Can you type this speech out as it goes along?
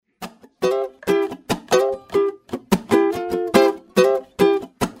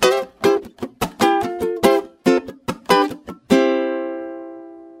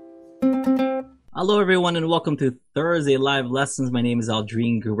Hello, everyone, and welcome to Thursday Live Lessons. My name is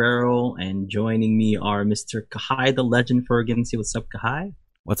Aldrin Guerrero, and joining me are Mr. Kahai, the legend Fergan. Say what's up, Kahai.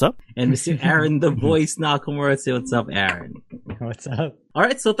 What's up? And Mr. Aaron, the voice Nakamura. Say what's up, Aaron. What's up? All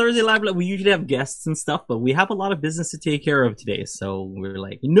right, so Thursday Live, we usually have guests and stuff, but we have a lot of business to take care of today. So we're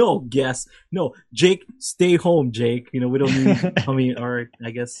like, no guests, no, Jake, stay home, Jake. You know, we don't need. I mean, or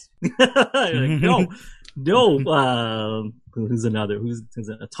I guess like, no. Who's another? Who's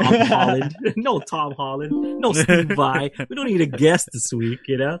Tom Holland? No, Tom Holland. No, Steve Vai. We don't need a guest this week,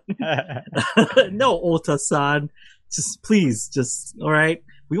 you know? No, Ota-san. Just please, all right?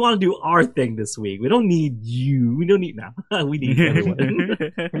 We want to do our thing this week. We don't need you. We don't need, we need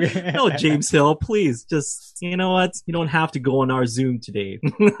everyone. No, James Hill, please. Just, you know what? You don't have to go on our Zoom today.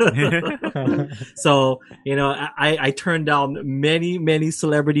 So, you know, I turned down many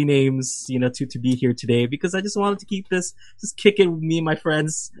celebrity names, you know, to be here today because I just wanted to keep this, just kick it with me and my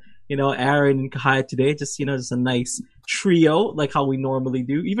friends, you know, Aaron and Kahai today. Just, you know, just a nice trio like how we normally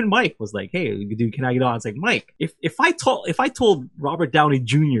do. Even Mike was like, hey, dude, can I get on? It's like, Mike, if I told Robert Downey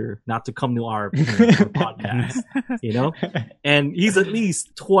Jr. not to come to our podcast, you know, and he's at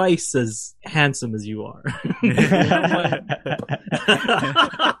least twice as handsome as you are.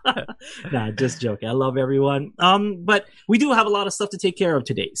 Nah, just joking. I love everyone. But we do have a lot of stuff to take care of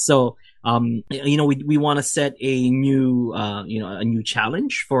today. So you know, we want to set a new, a new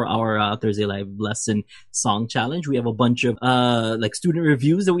challenge for our Thursday Live Lesson Song Challenge. We have a bunch of like student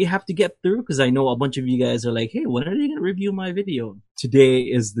reviews that we have to get through because I know a bunch of you guys are like, hey, when are they going to review my video? Today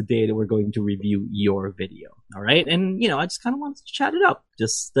is the day that we're going to review your video. All right, and you know, I just kind of wanted to chat it up,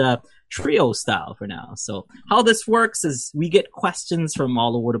 just trio style for now. So how this works is we get questions from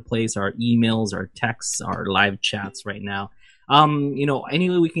all over the place, our emails, our texts, our live chats right now. You know,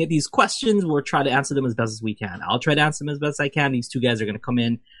 anyway, we can get these questions. We'll try to answer them as best as we can. I'll try to answer them as best I can. These two guys are going to come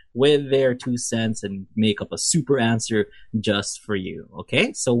in with their 2 cents and make up a super answer just for you.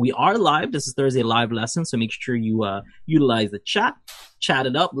 Okay. So we are live. This is Thursday Live Lesson. So make sure you, utilize the chat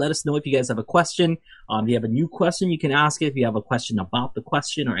it up. Let us know if you guys have a question. If you have a new question, you can ask it. If you have a question about the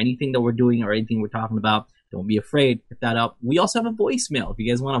question or anything that we're doing or anything we're talking about, don't be afraid. Pick that up. We also have a voicemail. If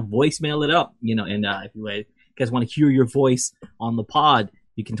you guys want to voicemail it up, you know, and, if you guys want to hear your voice on the pod,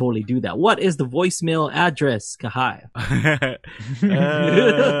 you can totally do that. What is the voicemail address, Kahai? We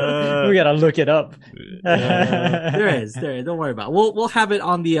gotta look it up. There is. Don't worry about it. We'll have it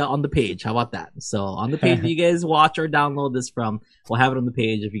on the page. How about that? So on the page that you guys watch or download this from, we'll have it on the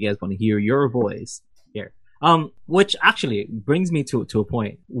page if you guys want to hear your voice here. Which actually brings me to a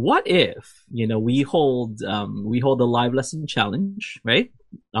point. What if, you know, we hold the live lesson challenge, right?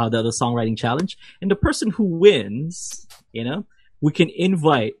 The songwriting challenge, and the person who wins, you know, we can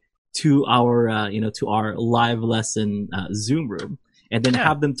invite to our to our live lesson Zoom room, and then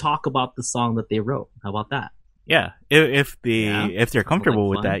have them talk about the song that they wrote. How about that? Yeah, if they're comfortable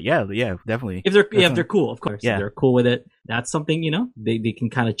with that, yeah, definitely. If they're cool, of course. Yeah, if they're cool with it. That's something, you know, they can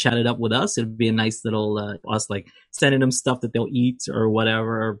kind of chat it up with us. It'd be a nice little us like sending them stuff that they'll eat or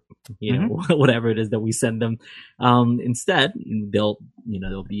whatever, you know, whatever it is that we send them. Instead, they'll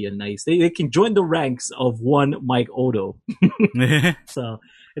be a nice. They can join the ranks of one Mike Odo. So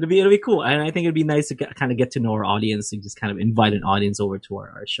it'll be cool, and I think it'd be nice to kind of get to know our audience and just kind of invite an audience over to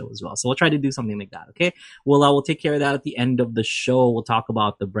our show as well. So we'll try to do something like that. Okay, we'll take care of that at the end of the show. We'll talk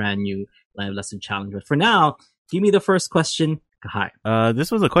about the brand new live lesson challenge. But for now, give me the first question, Kahai.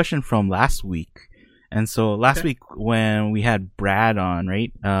 This was a question from last week. And so last week when we had Brad on,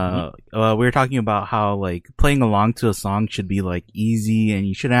 right? We were talking about how like playing along to a song should be like easy and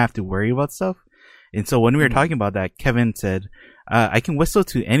you shouldn't have to worry about stuff. And so when we were talking about that, Kevin said, I can whistle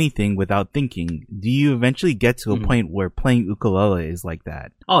to anything without thinking. Do you eventually get to a point where playing ukulele is like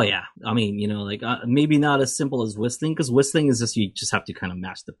that? Oh, yeah. I mean, you know, like maybe not as simple as whistling, because whistling is just, you just have to kind of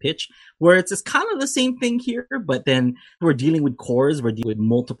match the pitch, where it's kind of the same thing here, but then we're dealing with chords, we're dealing with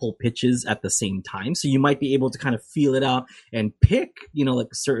multiple pitches at the same time. So you might be able to kind of feel it out and pick, you know,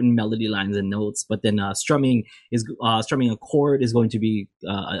 like certain melody lines and notes, but then strumming a chord is going to be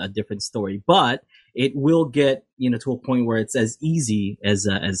a different story. But it will get, you know, to a point where it's as easy as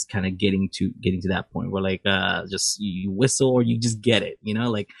kind of getting to that point where like, just you whistle or you just get it, you know,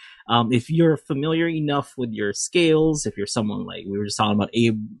 like, if you're familiar enough with your scales, if you're someone like, we were just talking about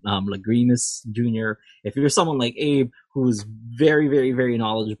Abe, Lagrimas Jr., if you're someone like Abe, who's very, very, very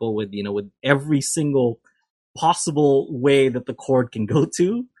knowledgeable with, you know, with every single possible way that the chord can go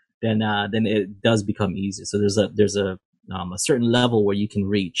to, then it does become easy. So there's a certain level where you can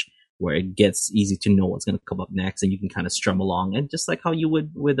reach, where it gets easy to know what's going to come up next, and you can kind of strum along, and just like how you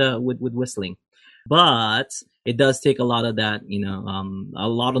would with whistling. But it does take a lot of that, a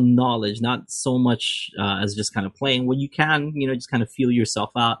lot of knowledge, not so much as just kind of playing where you can, just kind of feel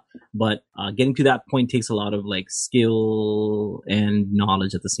yourself out. But getting to that point takes a lot of like skill and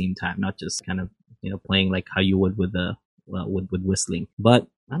knowledge at the same time, not just kind of, playing like how you would with with whistling. But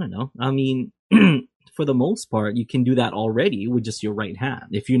I don't know. I mean, for the most part, you can do that already with just your right hand.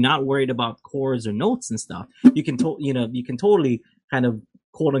 If you're not worried about chords or notes and stuff, you can totally kind of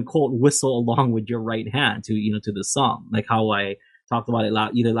quote unquote whistle along with your right hand to the song, like how I talked about it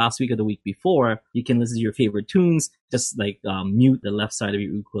either last week or the week before. You can listen to your favorite tunes, just like mute the left side of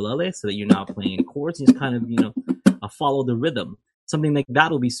your ukulele so that you're not playing chords. You just kind of follow the rhythm. Something like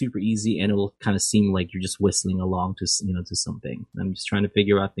that will be super easy, and it will kind of seem like you're just whistling along to something. I'm just trying to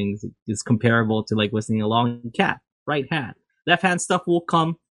figure out things that's comparable to like whistling along cat, right hand. Left hand stuff will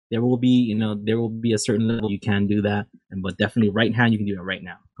come. There will be a certain level you can do that, but definitely right hand you can do it right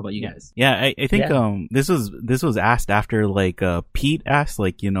now. How about you guys? Yeah, I think this was asked after like Pete asked,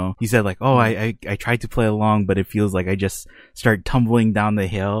 like, he said like, oh, I tried to play along, but it feels like I just start tumbling down the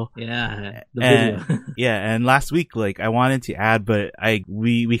hill. Yeah, the video. Yeah, and last week like I wanted to add, but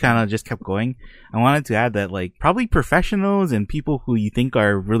we kind of just kept going. I wanted to add that like probably professionals and people who you think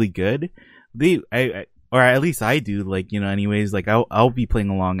are really good, or at least I do, like, anyways, like I'll be playing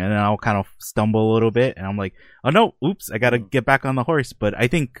along and then I'll kind of stumble a little bit and I'm like, oh no, oops, I gotta get back on the horse. But I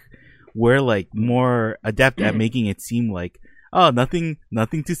think we're like more adept at making it seem like, oh, nothing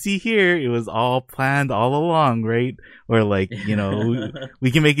to see here. It was all planned all along, right? Or like,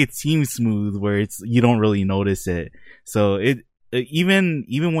 we can make it seem smooth where you don't really notice it. So even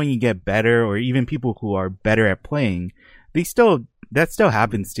when you get better, or even people who are better at playing, that still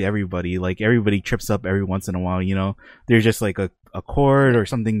happens to everybody. Like everybody trips up every once in a while, There's just like a chord or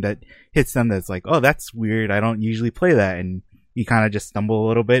something that hits them that's like, oh, that's weird. I don't usually play that. And you kind of just stumble a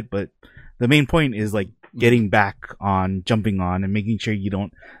little bit. But the main point is like getting back on, jumping on, and making sure you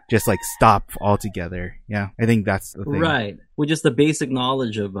don't just like stop altogether. Yeah, I think that's the thing. Right. With just the basic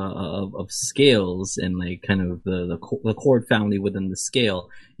knowledge of scales and like kind of the chord family within the scale.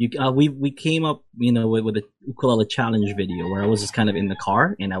 We came up, with a ukulele challenge video where I was just kind of in the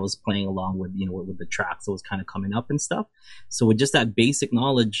car and I was playing along with, with the tracks that was kind of coming up and stuff. So with just that basic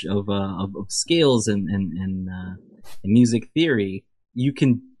knowledge of scales and music theory, you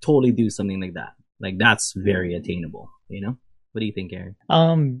can totally do something like that. Like that's very attainable, What do you think,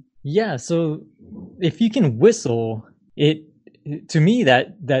 Aaron? Yeah, so if you can whistle, to me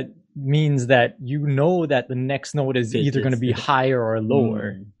that means that that the next note is either going to be higher or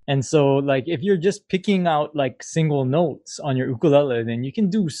lower. And so like if you're just picking out like single notes on your ukulele, then you can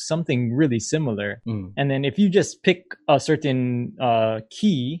do something really similar. And then if you just pick a certain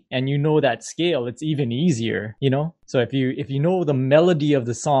key and that scale, it's even easier, So if you know the melody of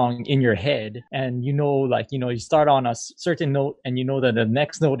the song in your head and you start on a certain note and that the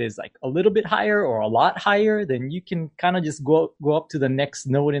next note is like a little bit higher or a lot higher, then you can kind of just go up to the next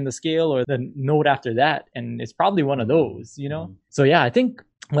note in the scale or the note after that, and it's probably one of those, So yeah, I think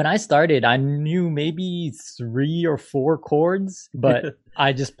when I started, I knew maybe 3 or 4 chords, but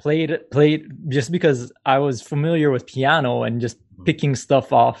I just played just because I was familiar with piano and just picking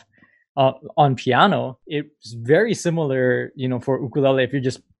stuff off on piano. It's very similar, for ukulele if you're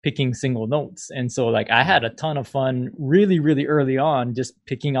just picking single notes. And so like I had a ton of fun really, really early on just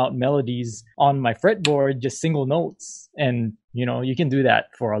picking out melodies on my fretboard, just single notes. And, you can do that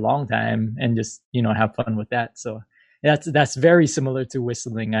for a long time and just, have fun with that. So that's very similar to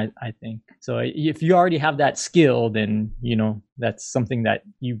whistling, I think. So if you already have that skill, then, that's something that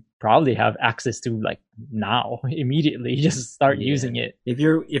you probably have access to like now, immediately. Just start using it. If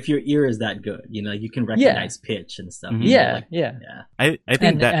your ear is that good, you can recognize pitch and stuff. Yeah. I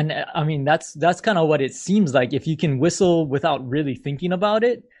think and I mean, that's kind of what it seems like. If you can whistle without really thinking about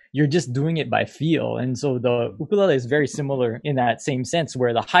it, you're just doing it by feel. And so the ukulele is very similar in that same sense,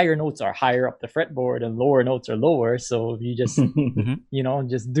 where the higher notes are higher up the fretboard and lower notes are lower. So you just,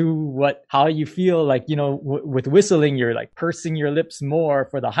 just do how you feel like, with whistling, you're like pursing your lips more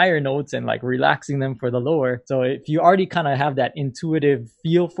for the higher notes and like relaxing them for the lower. So if you already kind of have that intuitive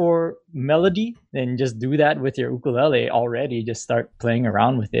feel for melody, then just do that with your ukulele already. Just start playing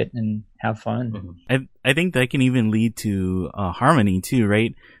around with it and have fun. I think that can even lead to harmony too,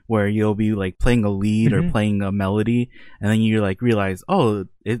 right? Where you'll be like playing a lead or playing a melody, and then you like realize, oh,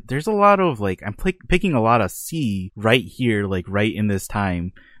 there's a lot of like I'm picking a lot of C right here, like right in this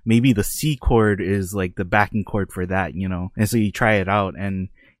time. Maybe the C chord is like the backing chord for that, And so you try it out, and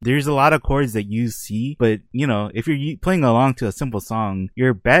there's a lot of chords that use C, but you know, if you're playing along to a simple song,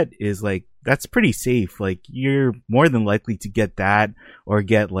 your bet is like, that's pretty safe. Like, you're more than likely to get that, or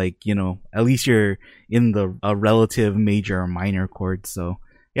get like, you know, at least you're in the relative major or minor chord. So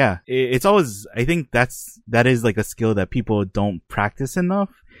yeah, it's always, I think that is like a skill that people don't practice enough.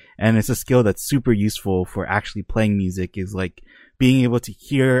 And it's a skill that's super useful for actually playing music, is like being able to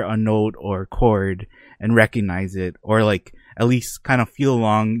hear a note or chord and recognize it, or like at least kind of feel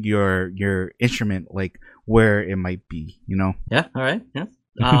along your instrument, like where it might be, you know? Yeah. All right. Yeah.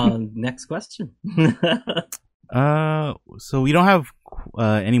 Next question. So we don't have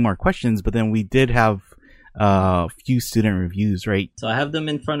any more questions, but then we did have a few student reviews, right? So I have them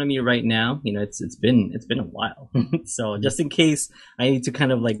in front of me right now. You know, it's been a while. So just in case I need to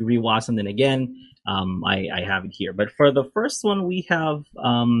kind of like rewatch something again, I have it here. But for the first one, we have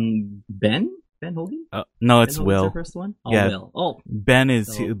Ben Hogan. No, it's Ben Will. The first one. Oh, yeah. Will. Oh, Ben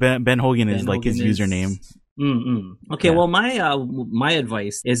is so Ben Hogan is like Hogan his username. Okay, Yeah. well, my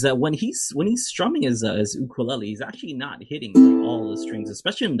advice is that when he's strumming his ukulele, he's actually not hitting like, all the strings,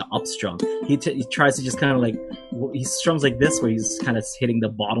 especially in the up strum. He tries to just kind of like, he strums like this, where he's kind of hitting the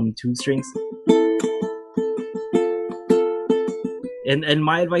bottom two strings. And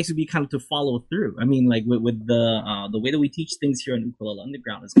my advice would be kind of to follow through. I mean, like with the way that we teach things here in Ukulele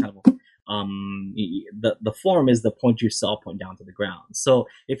Underground is kind of the form is the point yourself, point down to the ground. So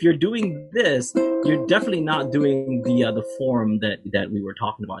if you're doing this, you're definitely not doing the form that we were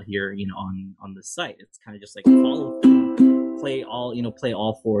talking about here, you know, on the site. It's kind of just like follow through, play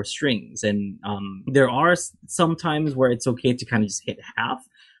all four strings. And there are some times where it's okay to kind of just hit half.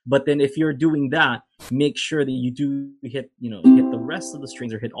 But then if you're doing that, make sure that you do hit the rest of the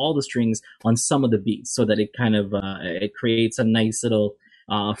strings, or hit all the strings on some of the beats, so that it kind of it creates a nice little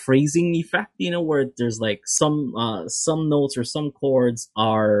phrasing effect, you know, where there's like some notes or some chords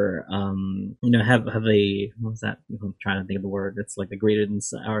are have a, what's that? I'm trying to think of the word. It's like the greater than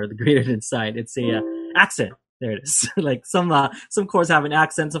side. It's a accent. There it is. Like some chords have an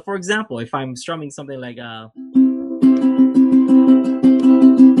accent. So for example, if I'm strumming something like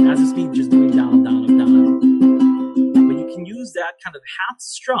as a speed, just doing down, down, up, down. But you can use that kind of half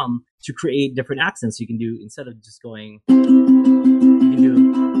strum to create different accents. You can do, instead of just going, you can do.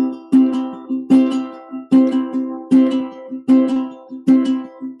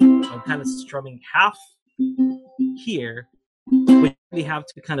 I'm kind of strumming half here, but you have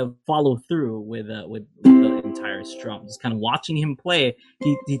to kind of follow through with the entire strum. Just kind of watching him play,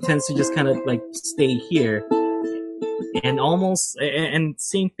 he tends to just kind of like stay here. And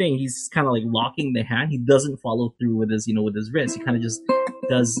same thing, he's kind of like locking the hand. He doesn't follow through with his wrist. He kind of just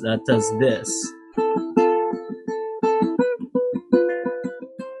does this.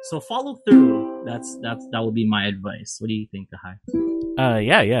 So follow through. That would be my advice. What do you think, Kahai?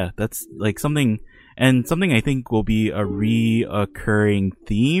 Yeah. That's like something I think will be a reoccurring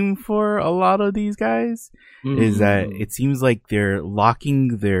theme for a lot of these guys, is that it seems like they're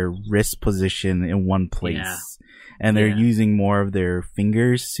locking their wrist position in one place. Yeah. And they're using more of their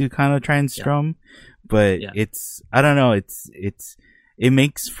fingers to kind of try and strum. But it's, I don't know, it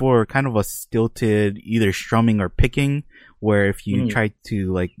makes for kind of a stilted either strumming or picking, where if you try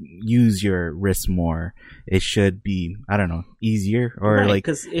to like use your wrist more, it should be, I don't know, easier, or right, like,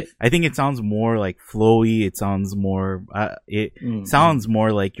 I think it sounds more like flowy. It sounds more, sounds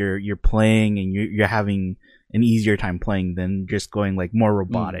more like you're playing and you're having an easier time playing than just going like more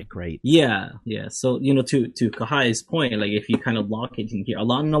robotic, right? Yeah. So, you know, to Kahai's point, like if you kind of lock it in here, a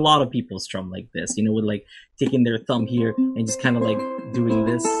lot of people strum like this, you know, with like taking their thumb here and just kind of like doing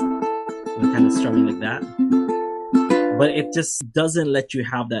this, and kind of strumming like that. But it just doesn't let you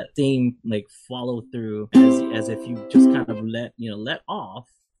have that same like follow through as if you just kind of let off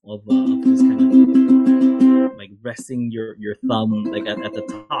of just kind of like resting your thumb like at the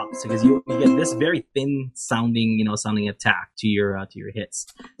top, so because you get this very thin sounding attack to your hits.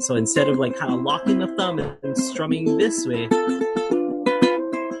 So instead of like kind of locking the thumb and strumming this way,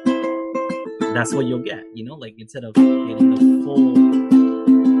 that's what you'll get, you know, like instead of getting the full.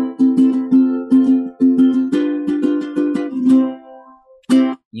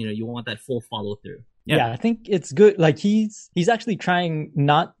 You know, you want that full follow through. Yeah, I think it's good. Like he's actually trying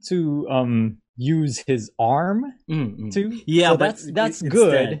not to use his arm too. Yeah, so but that's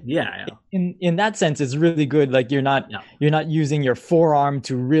good. Instead, yeah. In that sense, it's really good. Like you're not using your forearm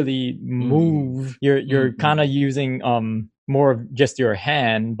to really move. You're kind of using more of just your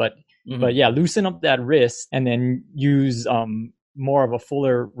hand, but yeah, loosen up that wrist and then use more of a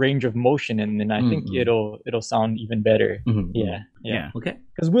fuller range of motion, and then I think it'll sound even better. Yeah. Okay.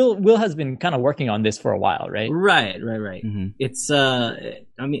 Because Will has been kind of working on this for a while, right? Right. It's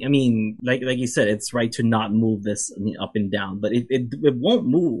I mean, like you said, it's right to not move this up and down, but it won't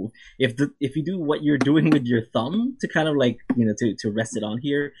move if you do what you're doing with your thumb to kind of like to rest it on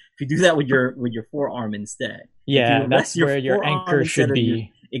here. If you do that with your forearm instead, that's where your anchor should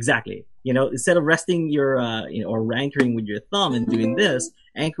be. Exactly. Instead of resting your or anchoring with your thumb and doing this,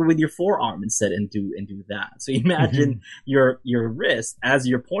 anchor with your forearm instead and do that. So imagine your wrist as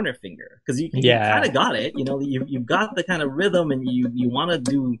your pointer finger, because you kind of got it. You've got the kind of rhythm, and you want to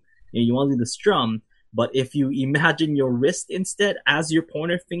do the strum. But if you imagine your wrist instead as your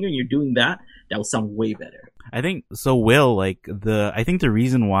pointer finger, and you're doing that will sound way better. I think so. Will, I think the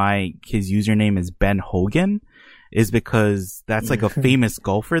reason why his username is Ben Hogan is because that's like a famous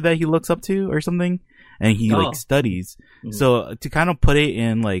golfer that he looks up to or something, and he studies. So to kind of put it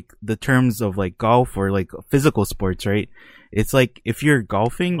in like the terms of like golf or like physical sports, right? It's like if you're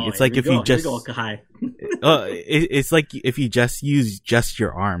golfing, it's like if you just it's like if you just use just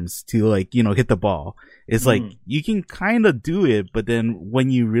your arms to like hit the ball. It's like you can kind of do it, but then when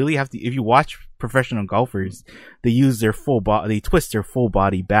you really have to, if you watch professional golfers, they use their full body, they twist their full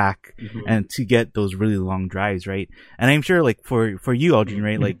body back and to get those really long drives, right? And I'm sure like for you, Aldrin,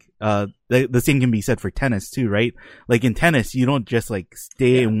 right? Like the same can be said for tennis too, right? Like in tennis, you don't just like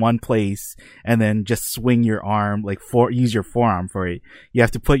stay in one place and then just swing your arm, like use your forearm for it. You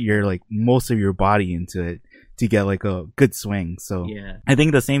have to put your like most of your body into it to get like a good swing. So I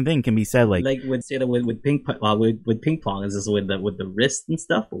think the same thing can be said like with ping pong is just with the wrist and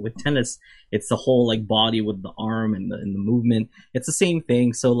stuff, but with tennis it's the whole like body with the arm and the movement. It's the same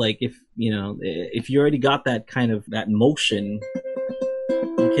thing. So like if you already got that kind of that motion,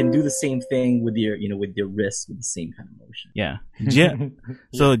 you can do the same thing with your wrist with the same kind of motion. Yeah. Jim.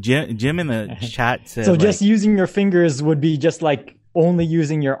 So Jim in the chat said so just using your fingers would be just like only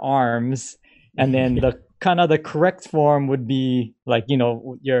using your arms, and then the correct form would be like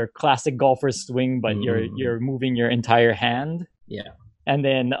your classic golfer's swing, but you're moving your entire hand. And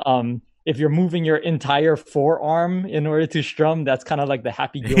then if you're moving your entire forearm in order to strum, that's kind of like the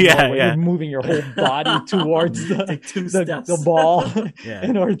Happy Gilmore where you're moving your whole body towards the ball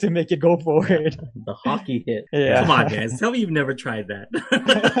in order to make it go forward. The hockey hit. Come on, guys, tell me you've never tried that.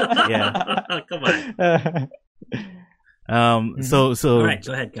 Come on. So all right,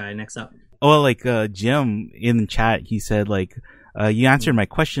 go ahead, Guy. Next up. Oh, like Jim in the chat, he said like you answered my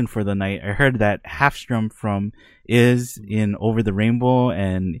question for the night. I heard that half strum from is in Over the Rainbow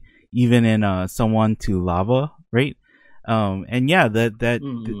and even in Someone to Lava, right? And yeah,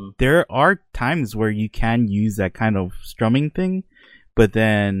 there are times where you can use that kind of strumming thing, but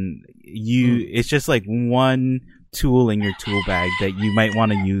then it's just like one tool in your tool bag that you might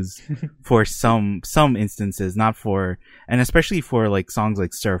want to use for some instances, not for, and especially for like songs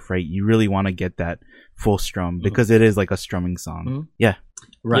like Surf, right? You really want to get that full strum because it is like a strumming song. Yeah.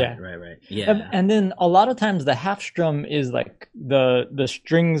 Right. Yeah. And then a lot of times the half strum is like the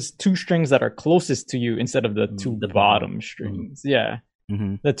strings, two strings that are closest to you instead of the bottom strings. Yeah.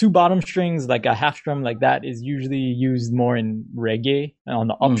 The two bottom strings, like a half strum like that, is usually used more in reggae on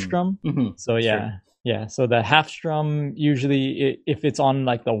the up strum. So yeah, so the half strum usually, if it's on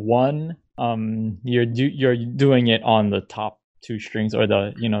like the one, you're doing it on the top two strings, or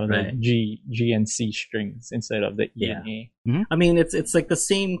the the G and C strings instead of the E and A. I mean, it's like the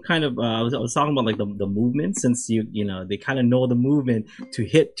same kind of. I was talking about like the movement, since they kind of know the movement to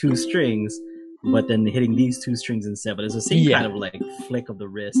hit two strings, but then hitting these two strings instead. But it's the same kind of like flick of the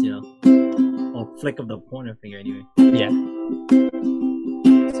wrist, or flick of the pointer finger anyway. Yeah.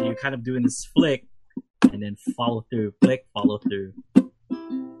 So you're kind of doing this flick. And then follow through, flick, follow through.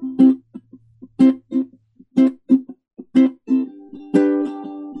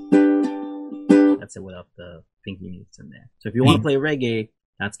 That's it without the pinky mutes in there. So if you want to play reggae,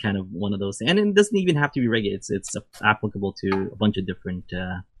 that's kind of one of those things. And it doesn't even have to be reggae. It's applicable to a bunch of different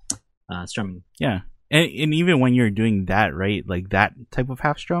strumming. Yeah. And even when you're doing that, right, like that type of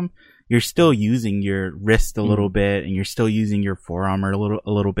half strum, you're still using your wrist a little bit, and you're still using your forearm a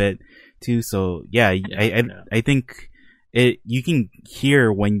little bit too. So yeah, I think you can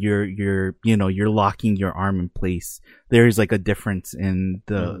hear when you're locking your arm in place. There's like a difference in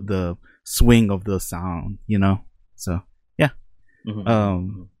the swing of the sound, So yeah.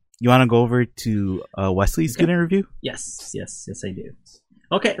 You want to go over to Wesley's student review? Yes, I do.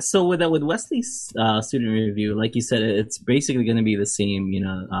 Okay, so with Wesley's student review, like you said, it's basically going to be the same,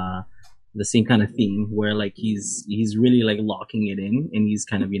 the same kind of theme where like he's really like locking it in, and he's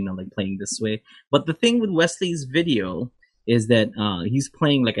kind of like playing this way. But the thing with Wesley's video is that he's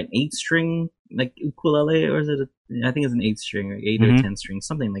playing like an 8-string like ukulele, or is it? I think it's an 8-string or 8 or 10 string,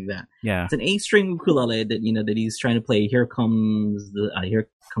 something like that. Yeah, it's an 8-string ukulele that that he's trying to play. Here comes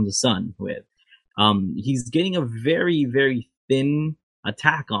the sun with. He's getting a very very thin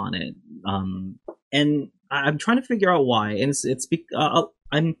attack on it, and I'm trying to figure out why. And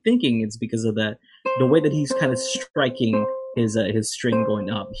I'm thinking it's because of the way that he's kind of striking his string going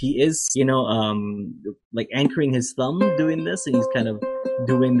up. He is, like anchoring his thumb doing this, and he's kind of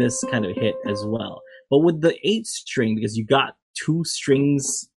doing this kind of hit as well. But with the 8-string, because you got 2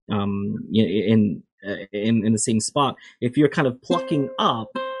 strings in the same spot, if you're kind of plucking up,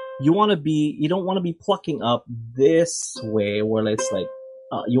 you don't want to be plucking up this way where it's like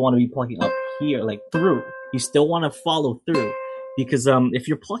you want to be plucking up here, like through. You still want to follow through, because if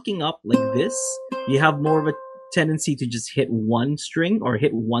you're plucking up like this, you have more of a tendency to just hit one string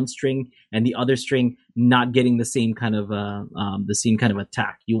and the other string not getting the same kind of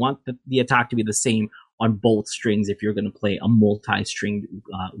attack. You want the attack to be the same on both strings if you're going to play a multi-string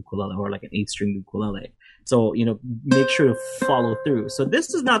ukulele or like an 8-string ukulele. So, make sure to follow through. So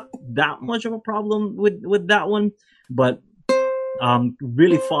this is not that much of a problem with that one, but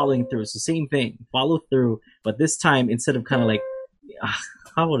really following through. So same thing, follow through, but this time instead of kind of like,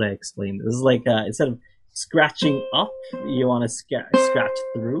 how would I explain this? This is like instead of scratching up, you want to scratch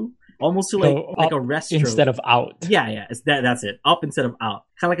through, almost to like a rest stroke instead of out. Yeah, that's it. Up instead of out,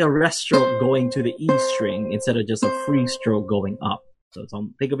 kind of like a rest stroke going to the E string instead of just a free stroke going up. So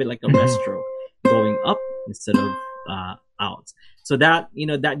think of it like a rest stroke going up instead of out. So that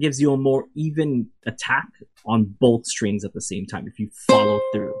that gives you a more even attack on both strings at the same time if you follow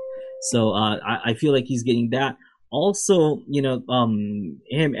through. So I feel like he's getting that. Also,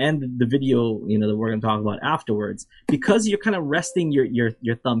 him and the video, that we're going to talk about afterwards, because you're kind of resting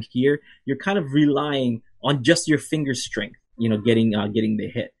your thumb here, you're kind of relying on just your finger strength, getting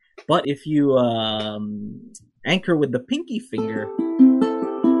the hit. But if you anchor with the pinky finger,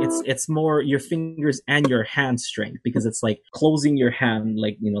 it's more your fingers and your hand strength, because it's like closing your hand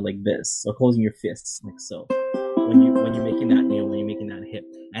like this, or closing your fists like so when you're making that hit.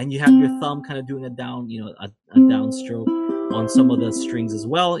 And you have your thumb kind of doing a down, a down stroke on some of the strings as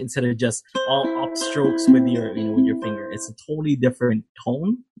well, instead of just all up strokes with your finger. It's a totally different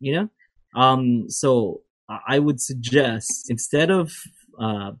tone, So I would suggest, instead of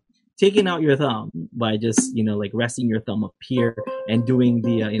taking out your thumb by just like resting your thumb up here and doing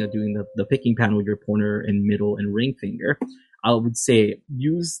the picking pattern with your pointer and middle and ring finger, I would say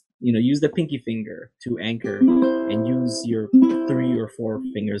use the pinky finger to anchor, and use your 3 or 4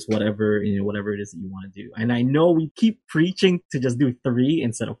 fingers, whatever it is that you want to do. And I know we keep preaching to just do 3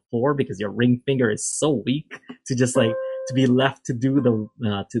 instead of 4, because your ring finger is so weak to just like to be left to do the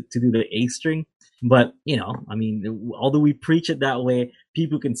to do the A string. But although we preach it that way,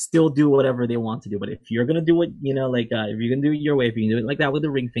 people can still do whatever they want to do. But if you're gonna do it, if you're gonna do it your way, if you can do it like that with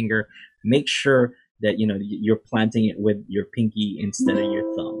the ring finger, make sure that you're planting it with your pinky instead of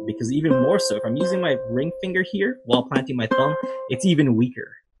your thumb. Because even more so, if I'm using my ring finger here while planting my thumb, it's even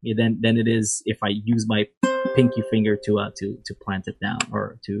weaker than it is if I use my pinky finger to plant it down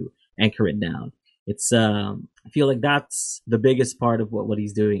or to anchor it down. It's I feel like that's the biggest part of what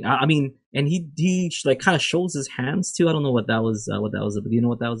he's doing. And he like kind of shows his hands too. I don't know what that was about. Do you know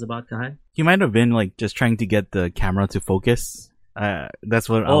what that was about, Kai? He might have been like just trying to get the camera to focus. That's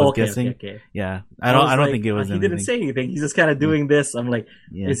what I was guessing. Okay. Yeah, I don't think it was. He didn't say anything. He's just kind of doing this. I'm like,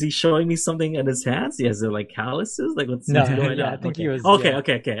 is he showing me something in his hands? He has like calluses. Like what's going on? I think he was. Okay. I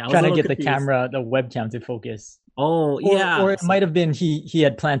was trying to get the camera, the webcam to focus. Oh, yeah. Or it might have been he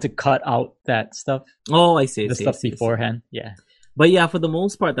had planned to cut out that stuff. Oh, I see. The stuff beforehand. Yeah. But yeah, for the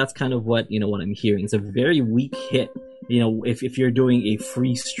most part, that's kind of what what I'm hearing. It's a very weak hit. If you're doing a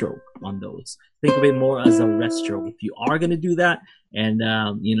free stroke on those, think of it more as a rest stroke. If you are going to do that, and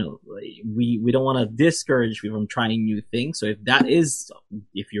we don't want to discourage you from trying new things. So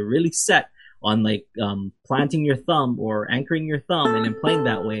if you're really set on like planting your thumb or anchoring your thumb and then playing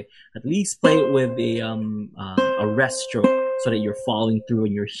that way, at least play it with a rest stroke, so that you're following through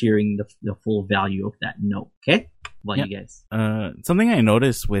and you're hearing the full value of that note. Okay, what about you guys? Something I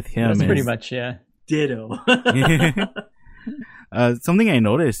noticed with him That's is pretty much ditto. Something I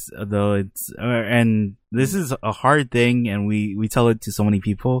noticed though, it's and this is a hard thing, and we tell it to so many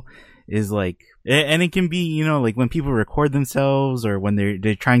people, is like, and it can be like when people record themselves or when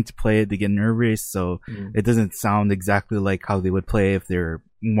they're trying to play it, they get nervous, so it doesn't sound exactly like how they would play if they're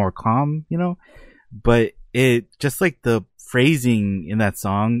more calm, but it just like the phrasing in that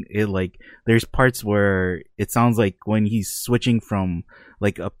song, it like there's parts where it sounds like when he's switching from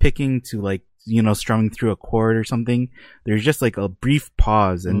like a picking to like strumming through a chord or something, there's just like a brief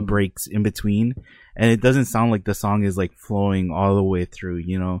pause and breaks in between, and it doesn't sound like the song is like flowing all the way through.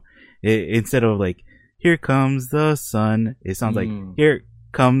 Instead of like here comes the sun, it sounds like here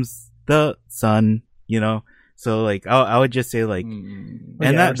comes the sun. So like I would just say like, and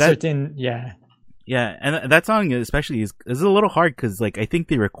yeah, and that song especially is a little hard because like I think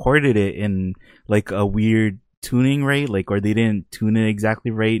they recorded it in like a weird tuning rate, like, or they didn't tune it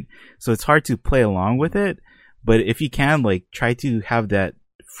exactly right, so it's hard to play along with it. But if you can, like, try to have that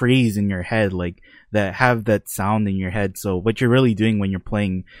phrase in your head, like have that sound in your head, so what you're really doing when you're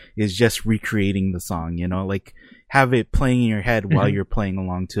playing is just recreating the song, like have it playing in your head while you're playing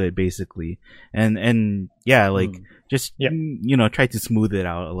along to it, basically. And yeah, like just try to smooth it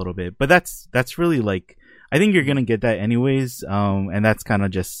out a little bit. But that's really like, I think you're gonna get that anyways, and that's kind of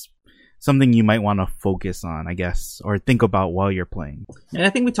just something you might want to focus on, I guess, or think about while you're playing. And I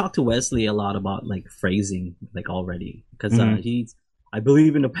think we talked to Wesley a lot about like phrasing, like already, because I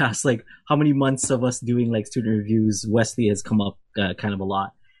believe in the past, like how many months of us doing like student reviews, Wesley has come up kind of a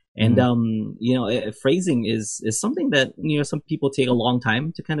lot. And phrasing is something that some people take a long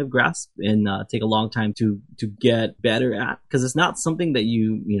time to kind of grasp and take a long time to get better at, because it's not something that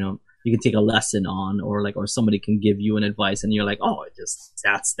you can take a lesson on, or somebody can give you an advice and you're like, oh,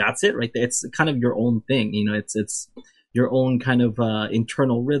 that's it right there. It's kind of your own thing, it's your own kind of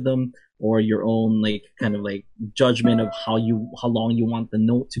internal rhythm, or your own like kind of like judgment of how long you want the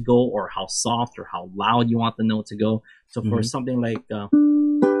note to go, or how soft or how loud you want the note to go. So for something like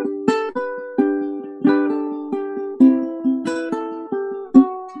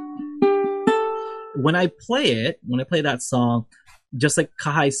when I play that song, just like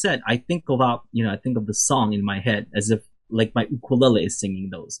Kahai said, I think of the song in my head as if like my ukulele is singing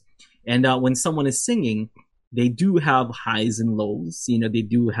those. And when someone is singing, they do have highs and lows, they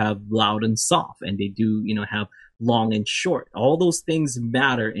do have loud and soft, and they do, have long and short. All those things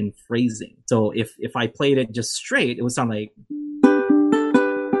matter in phrasing. So if I played it just straight, it would sound like,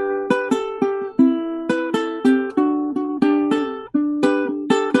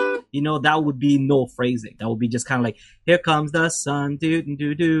 that would be no phrasing. That would be just kind of like, here comes the sun, doo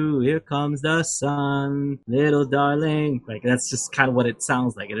doo doo, here comes the sun, little darling. Like that's just kind of what it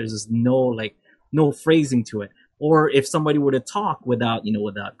sounds like. There's just no phrasing to it. Or if somebody were to talk without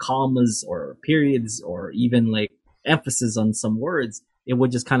commas or periods or even like emphasis on some words, it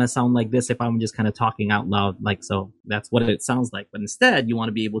would just kind of sound like this if I'm just kind of talking out loud. Like, so that's what it sounds like. But instead, you want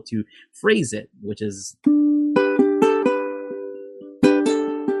to be able to phrase it, which is...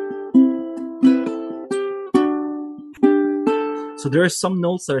 So there are some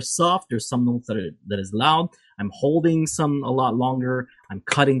notes that are soft. There's some notes that is loud. I'm holding some a lot longer. I'm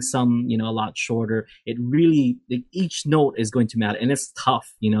cutting some, a lot shorter. It really, each note is going to matter, and it's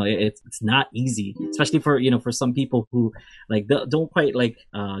tough. It's not easy, especially for some people who like don't quite like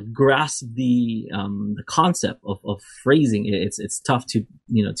grasp the concept of phrasing. It's tough to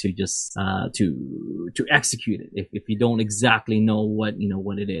to just to execute it if you don't exactly know what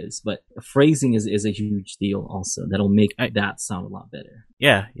it is. But phrasing is a huge deal also. That'll make that sound a lot better.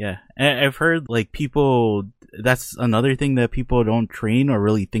 Yeah. And I've heard like people, that's another thing that people don't train or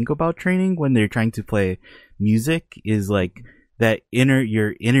really think about training when they're trying to play music, is like that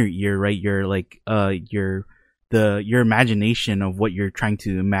your inner ear, right? Your like your imagination of what you're trying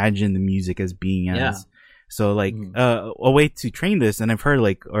to imagine the music as being as. Yeah. So like a way to train this, and I've heard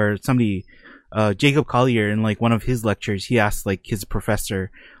like, or somebody, Jacob Collier, in like one of his lectures, he asked like his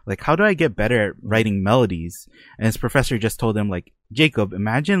professor, like, how do I get better at writing melodies? And his professor just told him like, Jacob,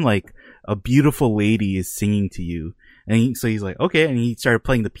 imagine like a beautiful lady is singing to you. And so he's like, okay. And he started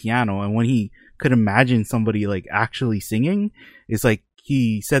playing the piano. And when he could imagine somebody like actually singing, it's like,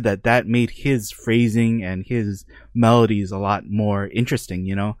 he said that made his phrasing and his melodies a lot more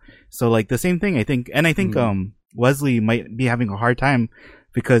interesting, So like the same thing, I think, Wesley might be having a hard time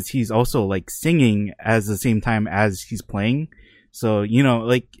because he's also like singing at the same time as he's playing. So,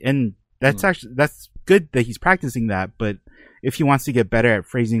 like, and that's actually, that's good that he's practicing that. But if he wants to get better at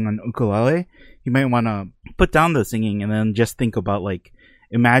phrasing on ukulele, he might want to put down the singing and then just think about like,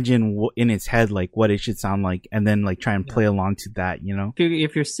 imagine in his head like what it should sound like, and then like try and play along to that.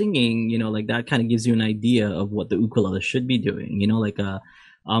 If you're singing, like that kind of gives you an idea of what the ukulele should be doing. Like I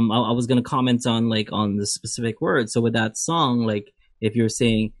was gonna comment on the specific words. So with that song, like if you're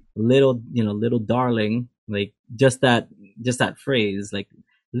saying little darling, like just that phrase, like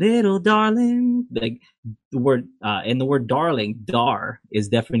little darling, like the word and the word darling, dar is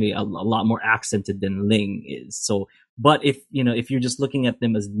definitely a lot more accented than ling is. So, but if you're just looking at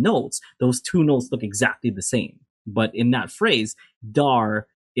them as notes, those two notes look exactly the same. But in that phrase, dar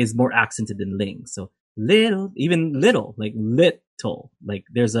is more accented than ling. So little, even little, like little, like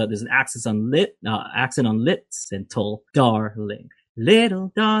there's an accent on lits and tol, darling,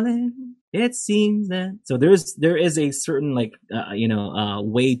 little darling. It seems that so there is a certain like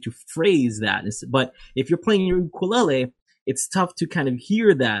way to phrase that. But if you're playing your ukulele, it's tough to kind of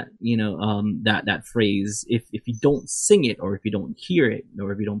hear that that phrase if you don't sing it, or if you don't hear it,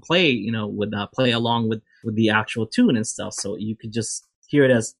 or if you don't play play along with the actual tune and stuff. So you could just hear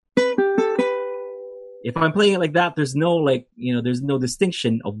it as. If I'm playing it like that, there's no there's no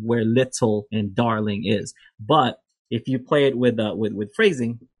distinction of where little and darling is. But if you play it with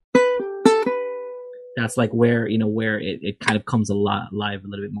phrasing, that's like where it kind of comes alive a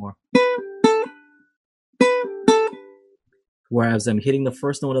little bit more. Whereas I'm hitting the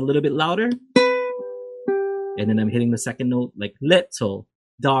first note a little bit louder, and then I'm hitting the second note like little,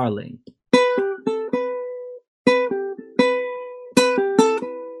 darling.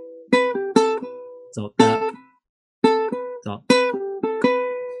 So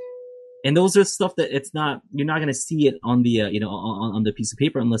and those are stuff that you're not going to see it on the on the piece of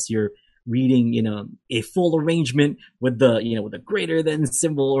paper unless you're reading a full arrangement with the greater than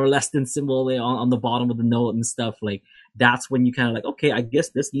symbol or less than symbol on the bottom of the note and stuff. Like that's when you kind of like, okay, I guess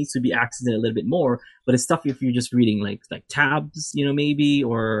this needs to be accented a little bit more. But it's tough if you're just reading like tabs, maybe,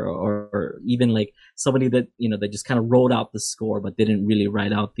 or even like somebody that that just kind of wrote out the score but didn't really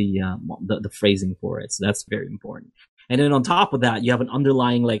write out the phrasing for it. So that's very important. And then on top of that, you have an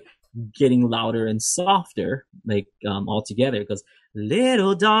underlying like getting louder and softer, like all together, because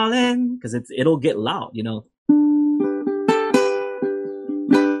little darling, because it'll get loud, and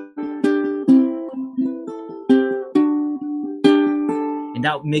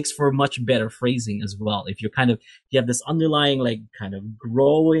that makes for much better phrasing as well. If you have this underlying like kind of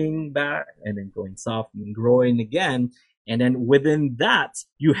growing back and then going soft and growing again, and then within that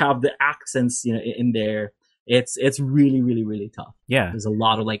you have the accents in there. It's really, really, really tough. Yeah, there's a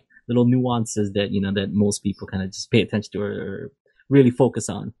lot of like little nuances that that most people kind of just pay attention to or really focus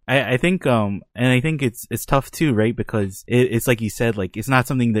on. I think and I think it's tough too, right? Because it's like you said, like it's not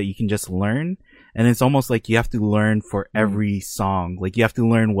something that you can just learn, and it's almost like you have to learn for every song. Like you have to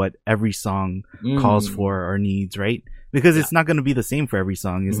learn what every song calls for or needs, right? Because it's not going to be the same for every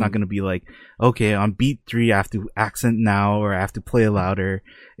song. It's not going to be like, okay, on beat 3, I have to accent now, or I have to play louder.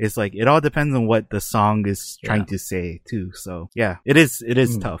 It's like, it all depends on what the song is trying to say too. So yeah, it is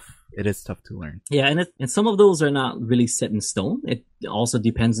tough. It is tough to learn. Yeah. And some of those are not really set in stone. It also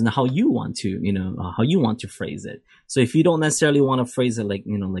depends on how you want to phrase it. So if you don't necessarily want to phrase it like,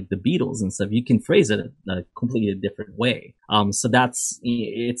 like the Beatles and stuff, you can phrase it a completely different way. So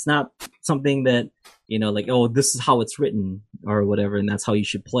it's not something that, like, oh, this is how it's written or whatever, and that's how you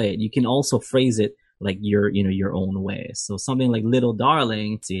should play it. You can also phrase it like your own way. So something like Little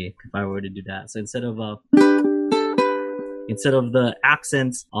Darling, let's see if I were to do that. So instead of the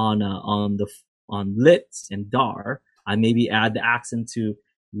accents on lit and dar, I maybe add the accent to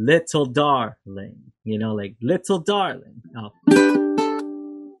little darling, like little darling.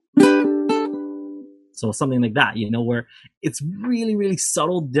 So something like that, where it's really, really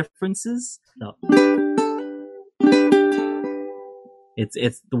subtle differences. So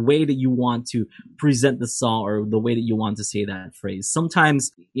it's the way that you want to present the song or the way that you want to say that phrase.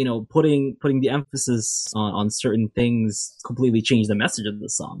 Sometimes, putting the emphasis on certain things completely change the message of the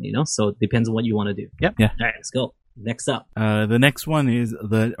song, so it depends on what you want to do. Yep. Yeah. All right, let's go. Next up. The next one is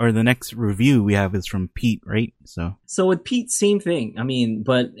the next review we have is from Pete, right? So with Pete, same thing. I mean,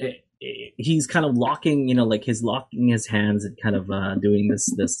 but he's kind of locking his hands and kind of doing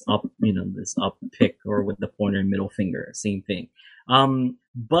this up, this up pick or with the pointer and middle finger, same thing.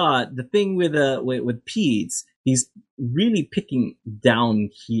 But the thing with Pete, he's really picking down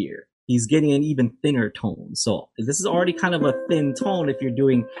here. He's getting an even thinner tone. So this is already kind of a thin tone if you're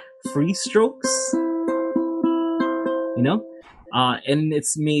doing free strokes, and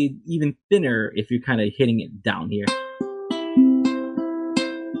it's made even thinner if you're kind of hitting it down here.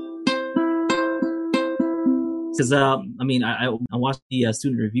 Because I watched the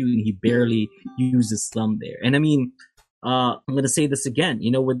student review and he barely used his thumb there. And I mean, I'm gonna say this again.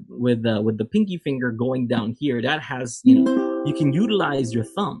 With the pinky finger going down here, that has you can utilize your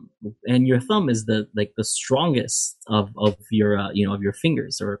thumb, and your thumb is the strongest of your of your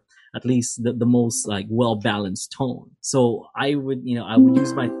fingers, or at least the most like well balanced tone. So I would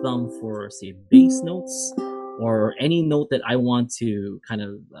use my thumb for say bass notes or any note that I want to kind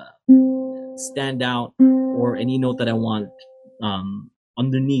of stand out, or any note that I want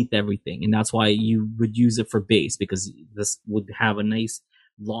underneath everything. And that's why you would use it for bass, because this would have a nice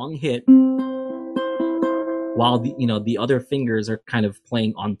long hit while the other fingers are kind of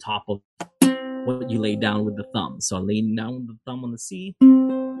playing on top of what you lay down with the thumb. So I'm laying down with the thumb on the C.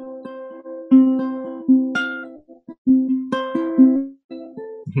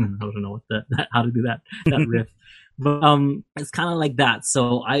 I don't know how to do that riff, but it's kind of like that.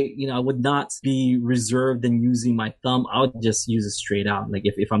 So I would not be reserved in using my thumb. I would just use it straight out. Like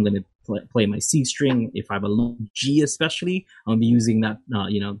if I'm gonna play my C string, if I have a low G especially, I'm gonna be using that.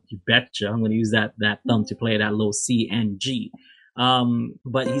 You betcha, I'm gonna use that thumb to play that low C and G.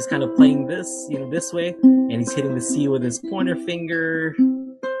 But he's kind of playing this way, and he's hitting the C with his pointer finger.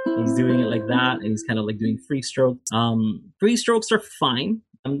 He's doing it like that, and he's kind of like doing free strokes. Free strokes are fine.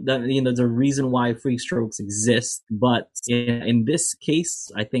 There's a reason why free strokes exist, but in this case,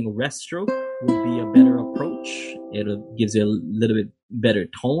 I think rest stroke would be a better approach. It gives you a little bit better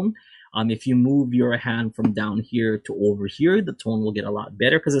tone. If you move your hand from down here to over here, the tone will get a lot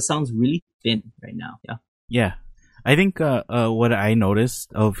better because it sounds really thin right now. Yeah. Yeah. I think what I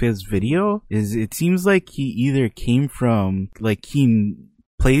noticed of his video is it seems like he either came from like he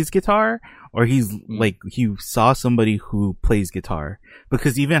plays guitar or he's like he saw somebody who plays guitar,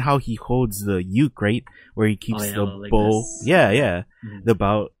 because even how he holds the uke, right, where he keeps the like bow, the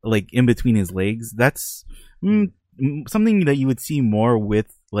bow like in between his legs, that's something that you would see more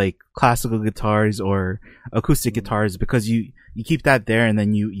with like classical guitars or acoustic guitars, because you keep that there and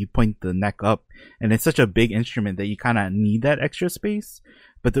then you point the neck up, and it's such a big instrument that you kind of need that extra space.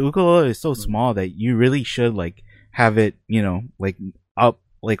 But the ukulele is so small that you really should like have it, like up,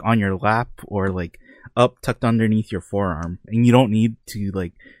 like on your lap, or like up tucked underneath your forearm, and you don't need to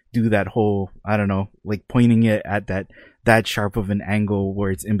like do that whole, I don't know, like pointing it at that sharp of an angle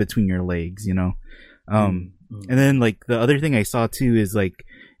where it's in between your legs, and then like the other thing I saw too is like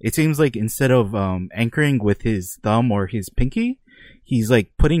it seems like instead of anchoring with his thumb or his pinky, he's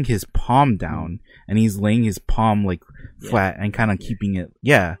like putting his palm down and he's laying his palm like flat and kind of keeping it,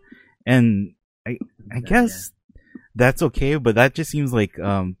 and I guess that's okay, but that just seems like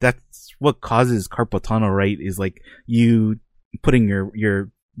that's what causes carpal tunnel, right? Is like you putting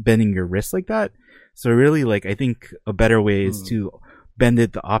your bending your wrist like that. So really, like, I think a better way is to bend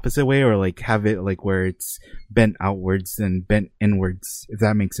it the opposite way, or like have it like where it's bent outwards and bent inwards, if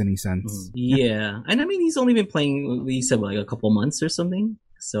that makes any sense. Yeah. And I mean, he's only been playing, we said, like a couple months or something.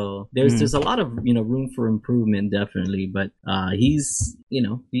 So there's a lot of room for improvement, definitely. But he's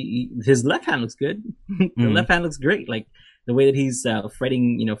his left hand looks good. The left hand looks great. Like the way that he's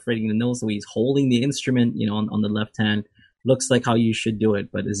fretting the notes, the way he's holding the instrument, on the left hand, looks like how you should do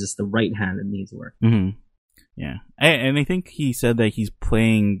it. But it's just the right hand that needs work. Mm-hmm. Yeah, and I think he said that he's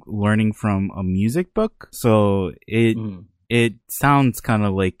learning from a music book. So it sounds kind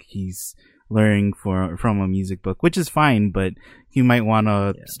of like he's learning from a music book, which is fine, but he might want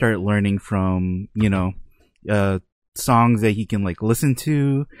to start learning from songs that he can like listen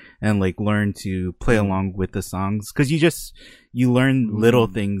to and like learn to play along with the songs, because you learn little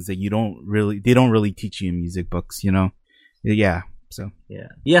things that they don't really teach you in music books, So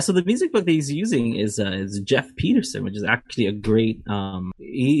so the music book that he's using is Jeff Peterson, which is actually a great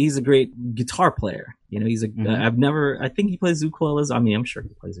he's a great guitar player. He's I think he plays ukuleles. I mean, I'm sure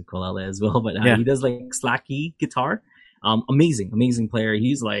he plays ukulele as well, but he does like slacky guitar. Amazing player.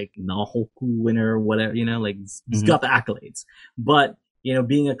 He's like Nahoku winner, whatever, like he's got the accolades. But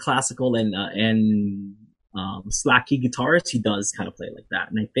being a classical and slacky guitarist, he does kind of play like that,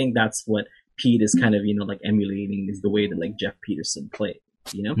 and I think that's what Pete is kind of like emulating, is the way that like Jeff Peterson played.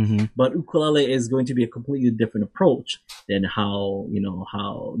 But ukulele is going to be a completely different approach than how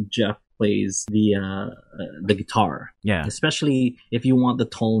Jeff plays the guitar. Yeah, especially if you want the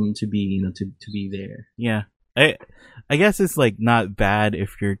tone to be to be there. Yeah. I guess it's like not bad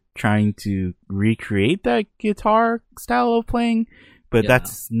if you're trying to recreate that guitar style of playing, but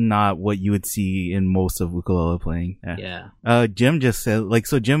that's not what you would see in most of ukulele playing. Jim just said, like,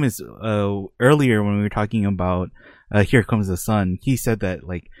 so Jim is earlier when we were talking about Here Comes the Sun, he said that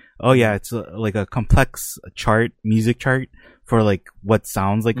like, it's like a complex music chart for like what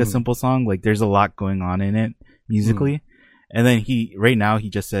sounds like a simple song. Like there's a lot going on in it musically. And then right now he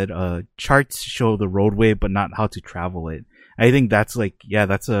just said, charts show the roadway, but not how to travel it. I think that's like,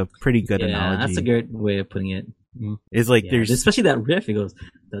 that's a pretty good analogy. That's a good way of putting it. It's like there's especially that riff. It goes,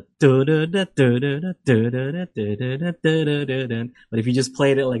 but if you just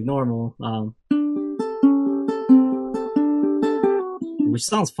played it like normal, which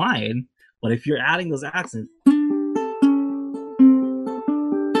sounds fine, but if you're adding those accents,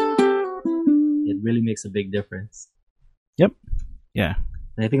 it really makes a big difference. Yep. Yeah.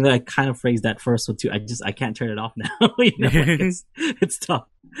 And I think that I kind of phrased that first one too. I can't turn it off now. It's tough.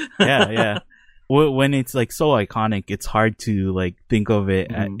 Yeah. when it's like so iconic, it's hard to like think of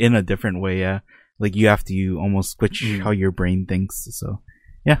it in a different way. Yeah, like you have to almost switch how your brain thinks. So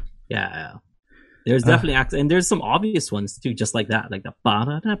yeah. There's definitely acts, and there's some obvious ones too, just like that, like the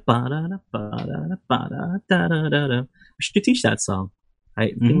ba-da-da, ba-da-da, ba-da-da, ba-da-da, da-da-da. We should teach that song.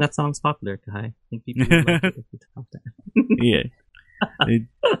 I think that song's popular, Kai. I think people would like it if we talk that. Yeah.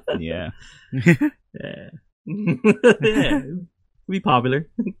 It'll be popular.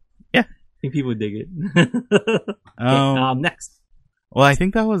 Yeah. I think people would dig it. Next. Well, I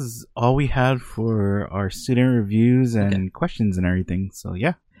think that was all we had for our student reviews and questions and everything. So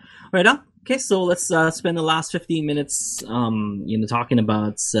yeah. Right on. Okay, so let's spend the last 15 minutes, talking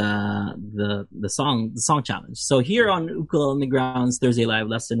about the song challenge. So here on Ukulele Grounds Thursday Live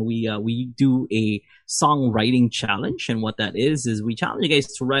Lesson, we do a songwriting challenge, and what that is we challenge you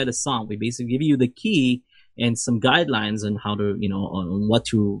guys to write a song. We basically give you the key and some guidelines on how to, on what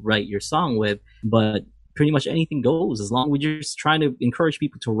to write your song with, but pretty much anything goes as long as we're just trying to encourage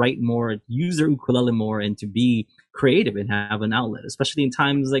people to write more, use their ukulele more, and to be creative and have an outlet, especially in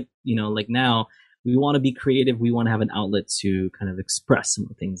times like now. We want to be creative. We want to have an outlet to kind of express some of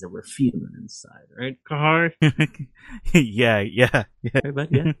the things that we're feeling inside, right? Yeah. Right,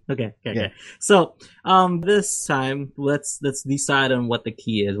 yeah. Okay. So, this time let's decide on what the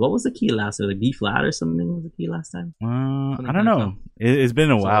key is. What was the key last time? Like B flat or something was the key last time? I don't know. It's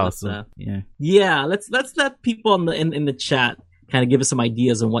been a while. Yeah. Let's let people in the chat kind of give us some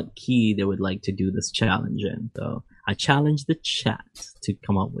ideas on what key they would like to do this challenge in. So I challenge the chat to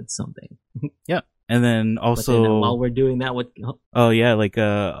come up with something. Yeah. And then also, while we're doing that,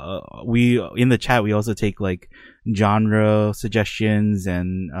 we in the chat we also take like genre suggestions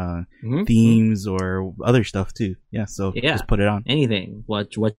and themes or other stuff too. Yeah, so just put it on. Anything. What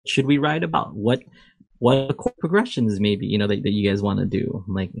should we write about? What chord progressions maybe that you guys want to do?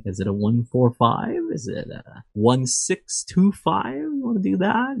 Like, is it a 1-4-5? Is it a 1-6-2-5? You want to do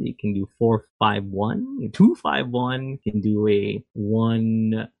that? You can do 4-5-1, 2-5-1. You can do a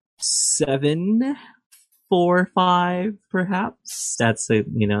 1-7-4-5, perhaps. That's a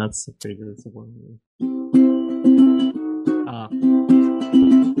pretty good one.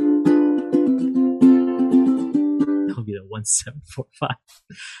 That'll be the 1-7-4-5.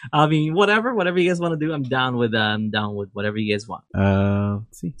 I mean, whatever you guys want to do, I'm down with whatever you guys want.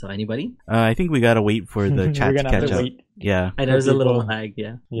 Let's see. So anybody? I think we gotta wait for the chat to catch up. Yeah. And there's a little lag,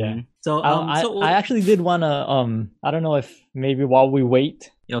 yeah. Yeah. So I actually did wanna I don't know if maybe while we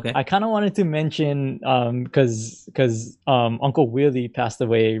wait. Okay. I kind of wanted to mention because Uncle Willie passed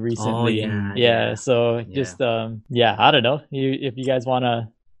away recently. Oh yeah. So just I don't know. If you guys want to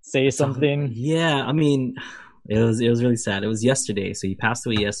say something. Yeah, I mean, it was really sad. It was yesterday, so he passed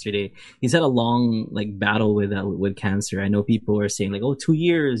away yesterday. He's had a long battle with cancer. I know people are saying 2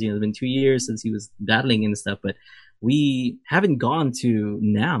 years. It's been 2 years since he was battling and stuff, but we haven't gone to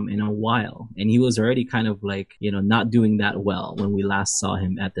NAMM in a while, and he was already kind of not doing that well when we last saw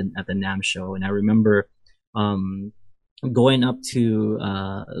him at the NAMM show. And I remember going up to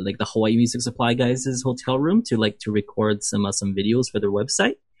the Hawaii Music Supply guys' hotel room to record some videos for their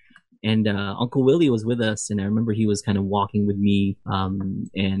website. And Uncle Willie was with us, and I remember he was kind of walking with me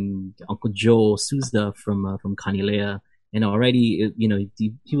and Uncle Joe Souza from Kanilea. And already,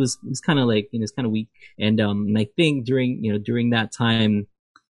 he was kind of he's kind of weak. And I think during that time,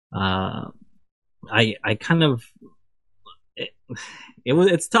 I kind of,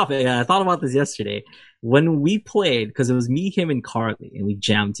 it's tough. I thought about this yesterday when we played, because it was me, him, and Carly, and we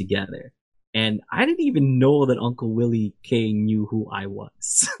jammed together. And I didn't even know that Uncle Willie K knew who I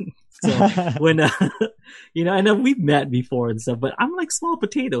was. So when, I know we've met before and stuff, but I'm like small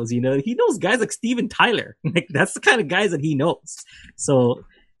potatoes, he knows guys like Steven Tyler. That's the kind of guys that he knows. So,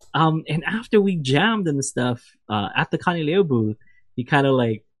 and after we jammed and stuff, at the Kanilea booth, he kind of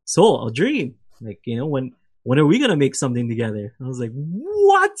so a dream, when are we going to make something together? I was like,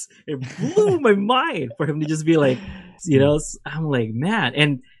 what? It blew my mind for him to just be I'm like,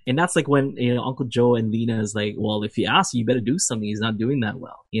 man. And that's when, Uncle Joe and Lena is well, if he asks you better do something. He's not doing that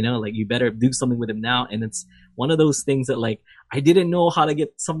well. You better do something with him now. And it's one of those things that I didn't know how to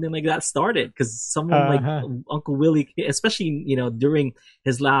get something like that started, because someone like Uncle Willie, especially, during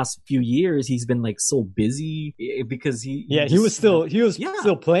his last few years, he's been so busy because he was still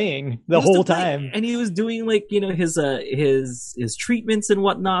playing the whole time. And he was doing his treatments and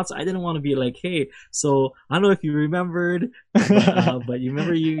whatnot. So I didn't want to be hey, so I don't know if you remembered, but you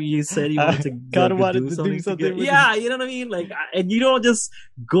remember you said you wanted to do something. Yeah, you know what I mean? And you don't just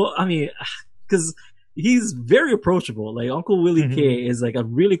go, I mean, because he's very approachable. Like Uncle Willie Mhm. K is like a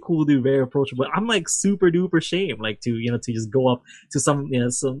really cool dude, very approachable. I'm like super duper shame, like to to just go up to some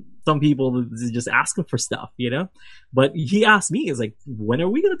some people to just ask him for stuff, But he asked me, is like, when are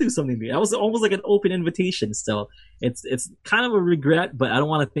we gonna do something? That was almost like an open invitation. So it's kind of a regret, but I don't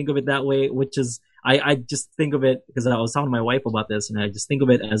want to think of it that way. Which is I just think of it because I was talking to my wife about this, and I just think of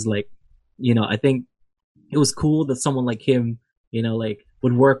it as like, I think it was cool that someone like him, like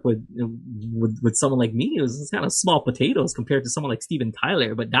would work with someone like me. It was kind of small potatoes compared to someone like Steven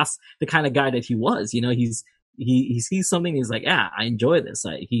Tyler, but that's the kind of guy that he was. He sees something, and he's like, yeah, I enjoy this.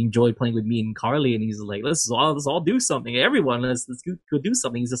 He enjoyed playing with me and Carly, and he's like, let's all do something. Everyone, let's go do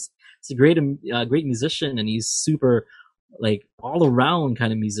something. He's a great musician, and he's super like all around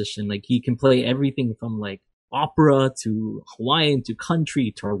kind of musician. Like he can play everything from like opera to Hawaiian to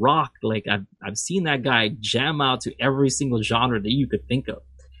country to rock. Like I've seen that guy jam out to every single genre that you could think of,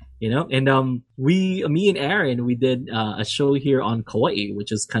 And me and Aaron, we did a show here on Kauai,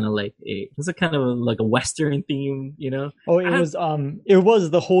 which is kind of like it's a kind of like a Western theme, Oh, it was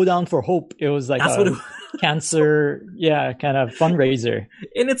the Hold Down for Hope. It was like That's what it was. cancer, kind of fundraiser.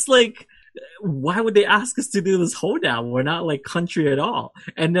 And it's like, why would they ask us to do this hoedown? We're not like country at all.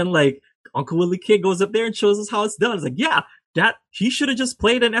 And then like Uncle Willie Kid goes up there and shows us how it's done. It's like, yeah, that he should have just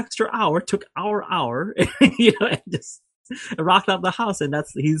played an extra hour, took our hour, and just rocked out the house. And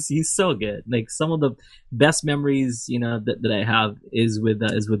he's so good. Like some of the best memories, that I have is with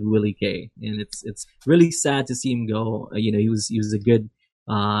Willie K. And it's really sad to see him go. He was a good,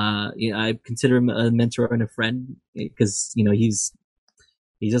 I consider him a mentor and a friend because,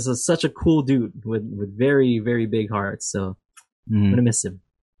 he's just such a cool dude with very, very big heart. So I'm going to miss him.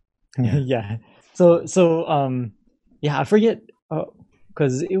 Yeah. So I forget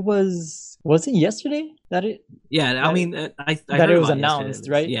because was it yesterday that it? Yeah, I mean, I that heard it was about announced,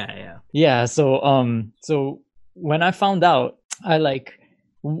 yesterday. right? Yeah. Yeah. So when I found out, I like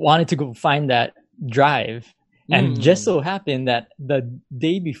wanted to go find that drive, and just so happened that the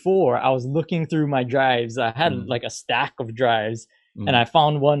day before I was looking through my drives, I had like a stack of drives. And I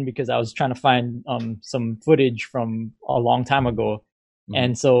found one because I was trying to find some footage from a long time ago.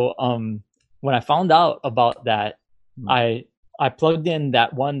 And so when I found out about that, I plugged in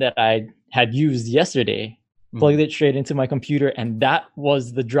that one that I had used yesterday, plugged it straight into my computer, and that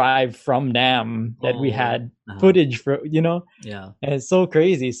was the drive from NAMM that we had footage for, Yeah. And it's so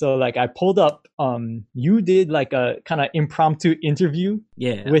crazy. So like I pulled up, you did like a kind of impromptu interview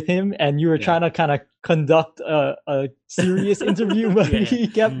with him, and you were trying to kind of conduct a serious interview, but he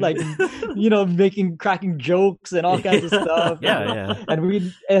kept like, cracking jokes and all kinds of stuff. Yeah. And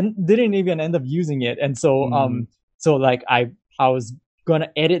we didn't even end up using it. And so, so like I was gonna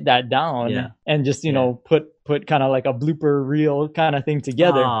edit that down and just put kind of like a blooper reel kind of thing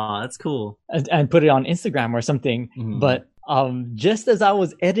together. That's cool. And put it on Instagram or something. But just as I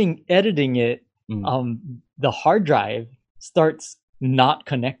was editing it, the hard drive starts not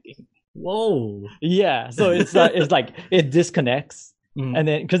connecting. Whoa. Yeah. So it's like it disconnects, and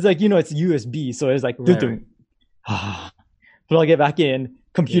then because like it's USB, so it's like plug it back in,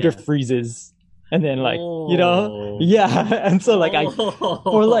 computer freezes. And then like, and so like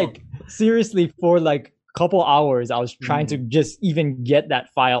for like couple hours, I was trying to just even get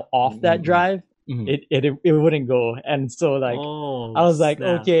that file off that drive. It wouldn't go. And so like, I was like,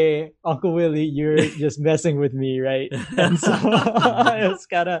 okay, Uncle Willie, you're just messing with me, right? And so it's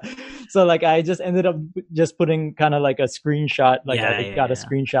so like I just ended up just putting kind of like a screenshot, like I got a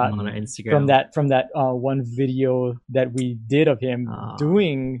screenshot on our Instagram from that one video that we did of him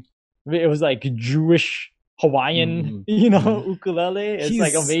doing. It was like Jewish Hawaiian, ukulele. It's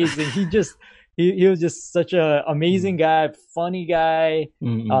like amazing. He was just such a amazing guy, funny guy.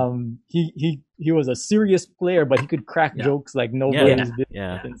 He was a serious player, but he could crack jokes like nobody's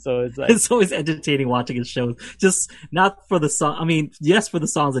business. And so it's like it's always entertaining watching his shows. Just not for the song. I mean, yes, for the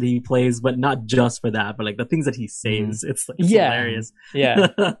songs that he plays, but not just for that. But like the things that he says, it's hilarious.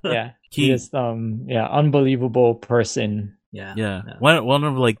 Yeah. Just unbelievable person. Yeah. One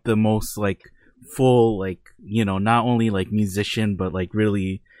of like the most like full like not only like musician but like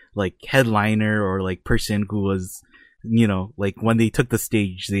really like headliner or like person who was like when they took the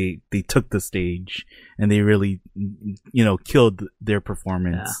stage they took the stage and they really killed their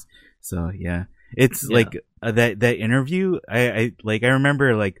performance. So it's like that interview I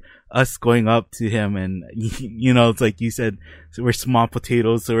remember like us going up to him and it's like you said, so we're small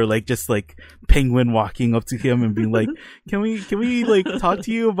potatoes, so we're like just like penguin walking up to him and being like, can we like talk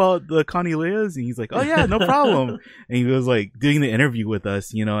to you about the Kanileas? And he's like, oh yeah, no problem. And he was like doing the interview with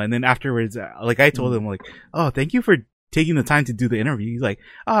us, and then afterwards like I told him like, oh, thank you for taking the time to do the interview. He's like,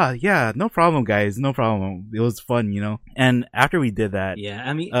 yeah, no problem, guys. No problem. It was fun, you know? And after we did that, yeah,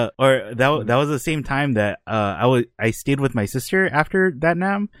 I mean, that was the same time that, I stayed with my sister after that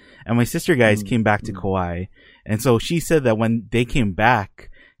NAMM, and my sister guys came back to Kauai. And so she said that when they came back,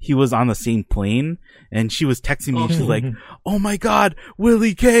 he was on the same plane, and she was texting me. She's like, "Oh my God,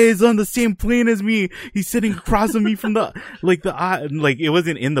 Willie K is on the same plane as me. He's sitting across from me from like it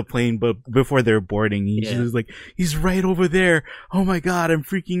wasn't in the plane, but before they're boarding, she was like, he's right over there. Oh my God, I'm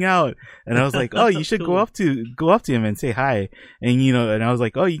freaking out." And I was like, "Oh, you should go up to him and say hi." And you know, and I was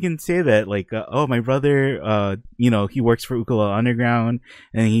like, "Oh, you can say that, like, oh, my brother, you know, he works for Ukulele Underground,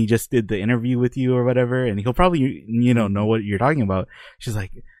 and he just did the interview with you or whatever, and he'll probably, you know what you're talking about." She's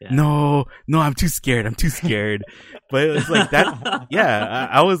like, no, I'm too scared. But it was like that. Yeah,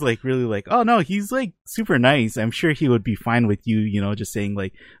 I was like really like, oh no, he's like super nice. I'm sure he would be fine with you, you know, just saying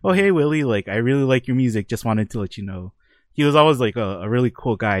like, "Oh, hey, Willie, like, I really like your music. Just wanted to let you know." He was always like a really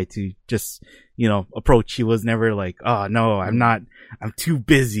cool guy to just, you know, approach. He was never like, "Oh no, I'm too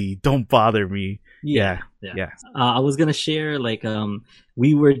busy. Don't bother me." Yeah. I was gonna share, like,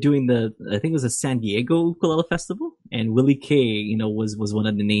 we were doing I think it was a San Diego Ukulele Festival, and Willie K, you know, was one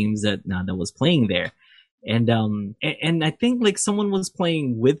of the names that was playing there. And I think like someone was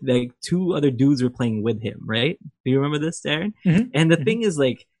playing with, like, two other dudes were playing with him, right? Do you remember this, Darren? Mm-hmm. And the thing is,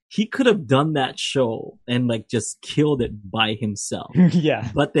 like, he could have done that show and like just killed it by himself. Yeah.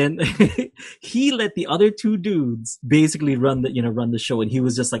 But then he let the other two dudes basically run the show, and he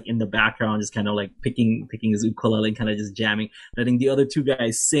was just like in the background, just kind of like picking his ukulele and kind of just jamming, letting the other two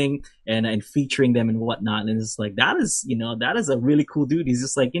guys sing and featuring them and whatnot. And it's like, that is a really cool dude. He's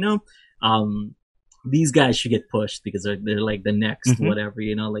just like, these guys should get pushed because they're like the next whatever,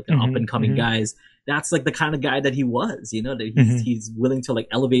 you know, like up and coming guys. That's like the kind of guy that he was, you know, that he's willing to like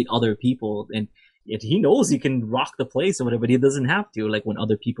elevate other people, and he knows he can rock the place or whatever, but he doesn't have to, like, when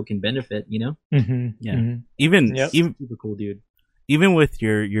other people can benefit, you know? Yeah. Even super cool dude. Even with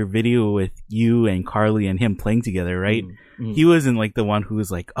your video with you and Carly and him playing together, right? He wasn't like the one who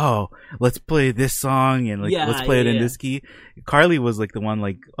was like, "Oh, let's play this song and like let's play it in this key." Carly was like the one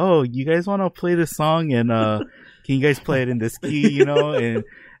like, "Oh, you guys want to play this song and can you guys play it in this key?" You know, and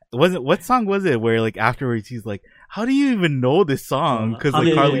what song was it where like afterwards he's like, "How do you even know this song?" Because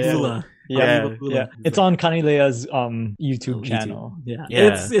like Carly's so. Yeah. It's on Kanilea's YouTube channel. Yeah.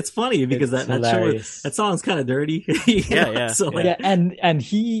 It's funny because that song's kind of dirty. So like, and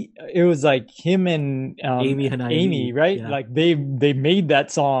it was like him and Amy, right? Yeah. Like they made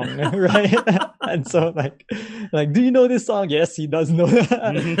that song, right? And so like, do you know this song? Yes, he does know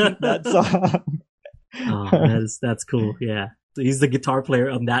that song. Oh, that's cool. Yeah. So he's the guitar player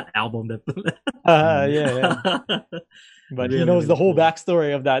on that album. But really, he knows the whole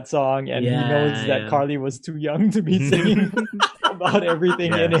backstory of that song, and he knows that Carly was too young to be singing about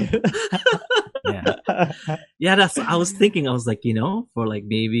everything in it. I was thinking, I was like, you know, for like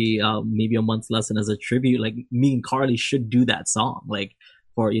maybe a month's lesson as a tribute, like me and Carly should do that song, like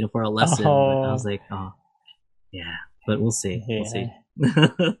for a lesson. But I was like, but we'll see. We'll see.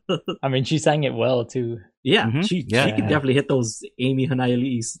 I mean, she sang it well too. Yeah, she could definitely hit those Amy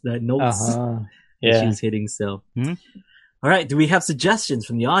Hanai's notes that she's hitting. So. All right. Do we have suggestions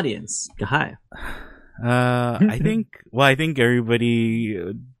from the audience? Kahai. I think everybody,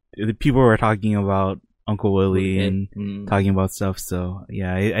 the people were talking about Uncle Willie and talking about stuff. So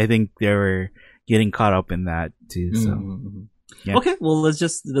yeah, I think they were getting caught up in that too. So okay. Well, let's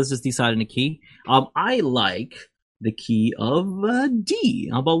just decide on a key. I like the key of D.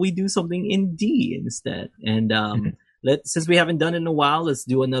 How about we do something in D instead? And since we haven't done it in a while, let's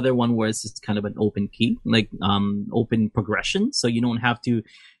do another one where it's just kind of an open key, like open progression. So you don't have to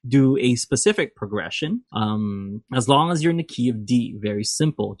do a specific progression. As long as you're in the key of D, very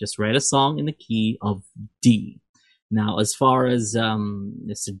simple. Just write a song in the key of D. Now, as far as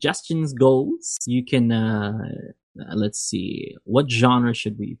the suggestions goes, you can let's see, what genre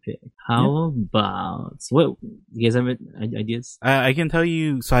should we pick? How about what? You guys have ideas? I can tell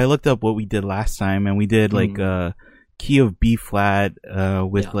you. So I looked up what we did last time, and we did like key of B flat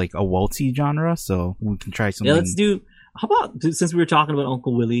with like a waltzy genre, so we can try something. Let's do. How about, since we were talking about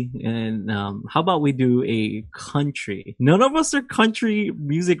Uncle Willie, and how about we do a country? None of us are country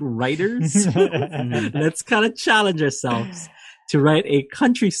music writers. Let's kind of challenge ourselves to write a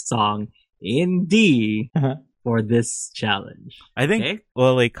country song in D for this challenge. I think,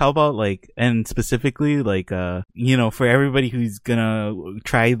 well, like, how about, like, and specifically, like, for everybody who's gonna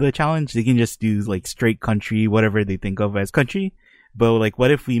try the challenge, they can just do, like, straight country, whatever they think of as country. But, like,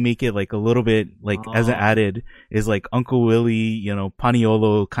 what if we make it, like, a little bit, like, as an added, is, like, Uncle Willie,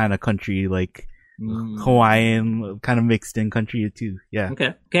 Paniolo kind of country, like, Hawaiian, kind of mixed in country too. Yeah.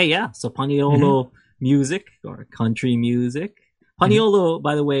 Okay, yeah. So Paniolo music or country music. Paniolo,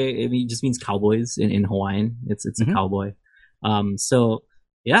 by the way, it just means cowboys in Hawaiian. It's a cowboy. So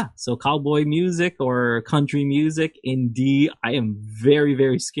cowboy music or country music in D. I am very,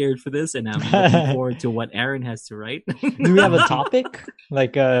 very scared for this, and I'm looking forward to what Aaron has to write. Do we have a topic?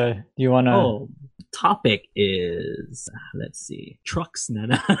 Like, do you want to? Oh, topic is, let's see, trucks,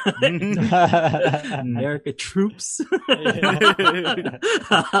 Nana. America troops.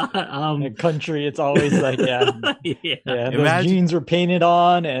 Country, it's always like, those jeans were painted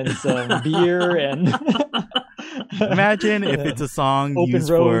on and some beer and... Imagine if it's a song Open used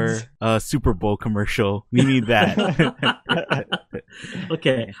roads. for a Super Bowl commercial. We need that.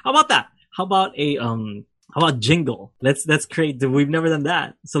 Okay, how about that? How about jingle? Let's create. We've never done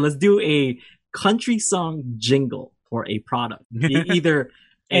that, so let's do a country song jingle for a product. Either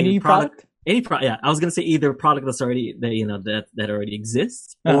any product. Any product. Yeah, I was gonna say either product that's already that already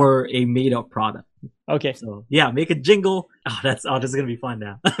exists or a made up product. Okay. So yeah, make a jingle. This is gonna be fun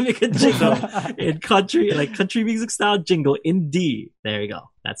now. Make a jingle in country music style jingle in D. There you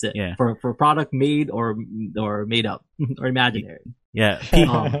go. That's it. Yeah. For product made or made up or imaginary. Yeah.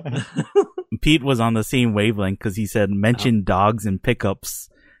 Pete was on the same wavelength because he said mention dogs and pickups.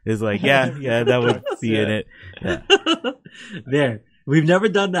 Is like that would be in it. Yeah. There. We've never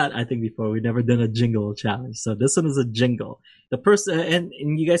done that, I think, before. We've never done a jingle challenge. So this one is a jingle. The person,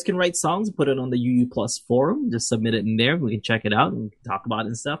 and you guys can write songs, put it on the UU Plus forum. Just submit it in there. We can check it out and talk about it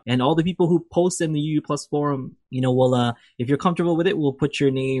and stuff. And all the people who post in the UU Plus forum, we'll, if you're comfortable with it, we'll put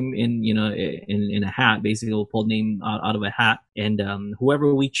your name in, in a hat. Basically, we'll pull name out of a hat. And,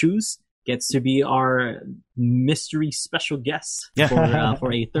 whoever we choose gets to be our mystery special guest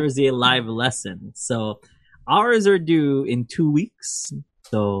for a Thursday live lesson. So, ours are due in 2 weeks.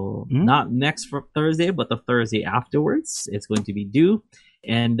 So not next Thursday, but the Thursday afterwards. It's going to be due.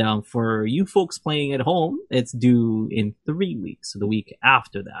 And for you folks playing at home, it's due in 3 weeks. So the week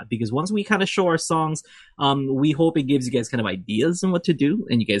after that. Because once we kind of show our songs, we hope it gives you guys kind of ideas on what to do.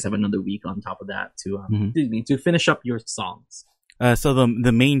 And you guys have another week on top of that to finish up your songs. So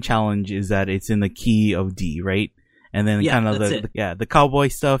the main challenge is that it's in the key of D, right? And then kind of the cowboy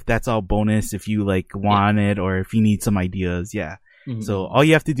stuff, that's all bonus if you want it or if you need some ideas. Yeah. Mm-hmm. So all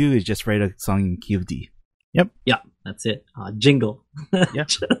you have to do is just write a song in key of D. Yep. Yeah, that's it. Jingle. Yeah.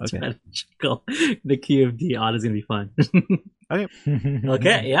 Okay. Jingle. The key of D. This is gonna be fun. Okay.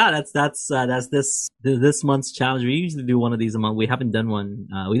 Okay. Yeah. That's this month's challenge. We usually do one of these a month. We haven't done one.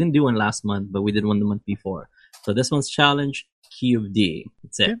 We didn't do one last month, but we did one the month before. So this month's challenge, key of D.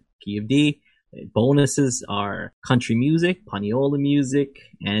 That's it. Yeah. Key of D. Bonuses are country music, Paniolo music,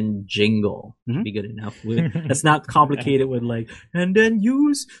 and jingle. Be good enough. That's not complicated with and then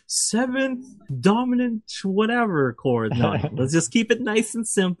use 7th dominant whatever chord. No, let's just keep it nice and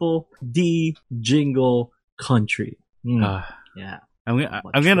simple. D, jingle, country. Yeah. I'm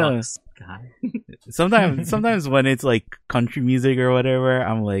gonna. Sometimes when it's country music or whatever,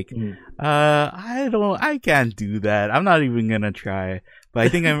 I'm I can't do that. I'm not even gonna try. But I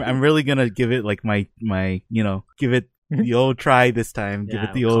think I'm really gonna give it my give it the old try this time. Give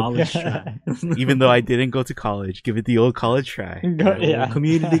it the old college try. Even though I didn't go to college, give it the old college try.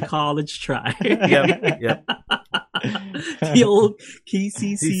 Community college try. Yep. The old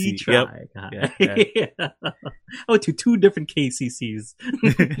KCC try. Yep. I went to 2 different KCCs.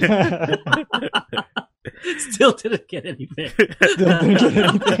 Still didn't get anything.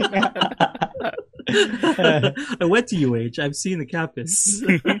 I went to UH. I've seen the campus.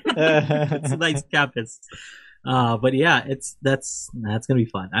 It's a nice campus. But yeah, that's gonna be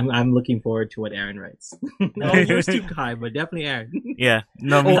fun. I'm looking forward to what Aaron writes. No, yours too, Kai, but definitely Aaron. Yeah,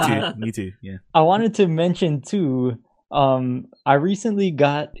 no, me too. Yeah. I wanted to mention too. I recently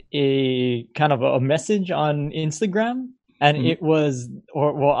got a kind of a message on Instagram, and it was,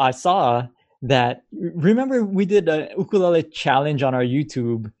 I saw that. Remember, we did an ukulele challenge on our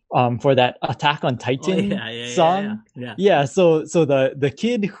YouTube. For that Attack on Titan song. Yeah. So the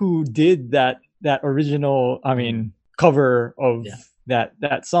kid who did that original, cover of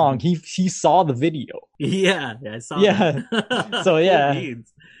that song, he saw the video. Yeah, I saw that. So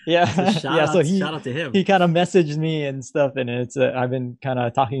So shout out to him. He kind of messaged me and stuff, and it's I've been kind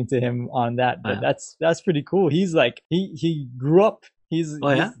of talking to him on that, but that's pretty cool. He's he grew up He's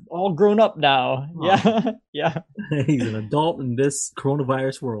yeah? he's all grown up now. Oh. Yeah, yeah, He's an adult in this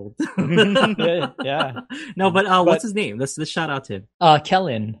coronavirus world. yeah. No, but what's his name? Let's shout out to him.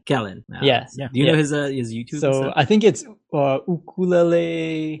 Kellen. Kellen. Yes. Do you know his YouTube? So I think it's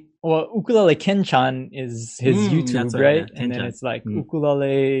ukulele. Well, ukulele Ken-chan is his YouTube, right? Yeah, and then it's like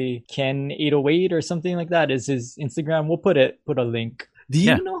ukulele Ken 808 or something like that is his Instagram. We'll put a link. Do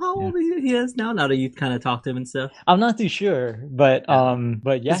you know how old he is now? Now that you kind of talked to him and stuff, I'm not too sure, but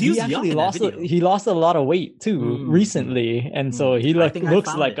yeah, he actually he lost a lot of weight too recently, and so he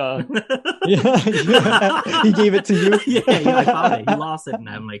looks like a he gave it to you. Yeah, I found it. He lost it, and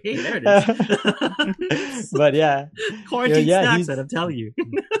I'm like, hey, there it is. But yeah, quarantine snacks, I'm telling you.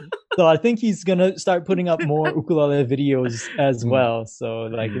 So I think he's gonna start putting up more ukulele videos as well. So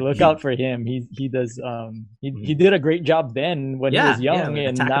like, look out for him. He does he did a great job then when he was young,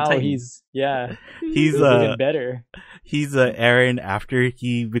 and now he's doing better. He's Aaron after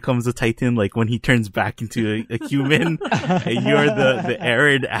he becomes a Titan, like when he turns back into a human. And you're the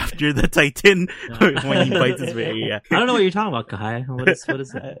Aaron after the Titan when he bites his way. Yeah. I don't know what you're talking about, Kai. What is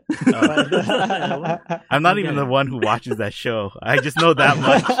that? I'm not even the one who watches that show. I just know that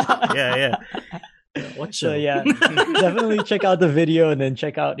much. Yeah. What show? So yeah, definitely check out the video and then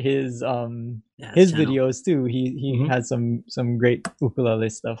check out his videos too. He has some great ukulele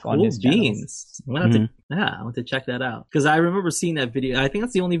stuff on his channel. I want to check that out because I remember seeing that video. I think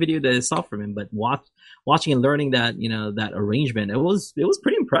that's the only video that I saw from him. But watching and learning that that arrangement, it was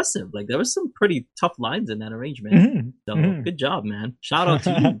pretty impressive. Like there was some pretty tough lines in that arrangement. So good job, man! Shout out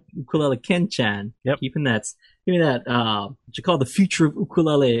to you, Ukulele Ken-chan. Yep. Keeping that what you call the future of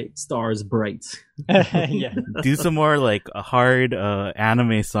ukulele stars bright. Yeah. Do some more like hard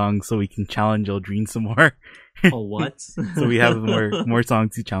anime songs so we can challenge Eldrine some more. Oh, what? So we have more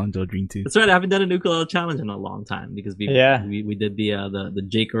songs to challenge Eldrine to. That's right. I haven't done a ukulele challenge in a long time because we did the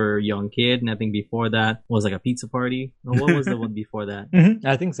Jake or Young Kid, and I think before that was like a pizza party. Oh, what was the one before that?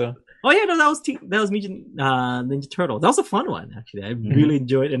 I think so. Oh yeah, no, that was Ninja Turtles. That was a fun one actually. I really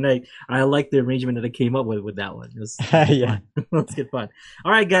enjoyed it, and I liked the arrangement that I came up with that one. It was fun. Let's get fun.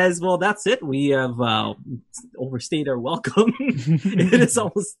 All right, guys. Well, that's it. We have overstayed our welcome. It is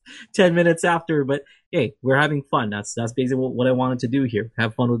almost 10 minutes after, but hey, we're having fun. That's basically what I wanted to do here.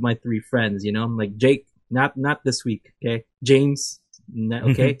 Have fun with my three friends. I'm like Jake, not this week. Okay, James.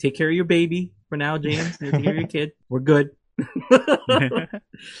 Okay, take care of your baby for now, James. Take care of your kid. We're good.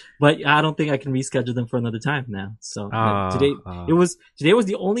 But I don't think I can reschedule them for another time now. So today was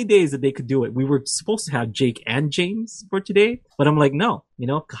the only days that they could do it. We were supposed to have Jake and James for today, but I'm like, no.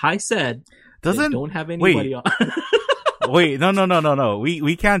 Kai said don't have anybody on. Wait, no.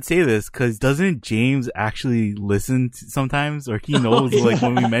 We can't say this because doesn't James actually listen sometimes, or he knows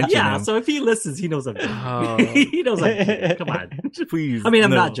when we mention him? Yeah, so if he listens, he knows I'm joking. He knows I'm joking. Come on. Please. I mean,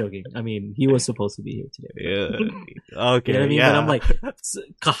 I'm not joking. I mean, he was supposed to be here today. Yeah. Okay. You know what I mean? Yeah. But I'm like,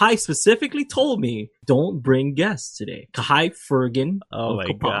 Kahai specifically told me, don't bring guests today. Kahai Fergan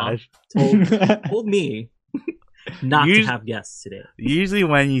gosh. told me not to have guests today. Usually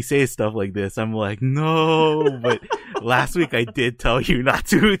when you say stuff like this, I'm like, no, but last week I did tell you not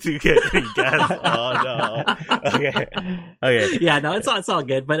to get guests. Oh no. Okay. Yeah, no, it's all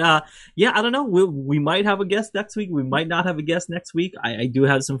good. But I don't know. We might have a guest next week. We might not have a guest next week. I do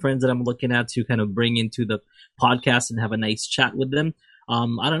have some friends that I'm looking at to kind of bring into the podcast and have a nice chat with them.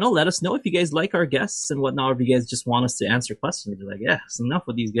 I don't know. Let us know if you guys like our guests and whatnot, or if you guys just want us to answer questions. You're like, yeah, it's enough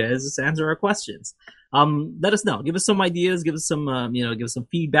with these guys. Just answer our questions. Let us know. Give us some ideas. Give us some, give us some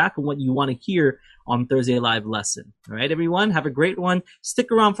feedback on what you want to hear on Thursday Live Lesson. All right, everyone. Have a great one.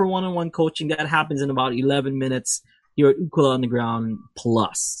 Stick around for one-on-one coaching. That happens in about 11 minutes here at Ukulele Underground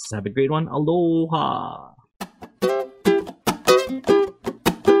Plus. Have a great one. Aloha.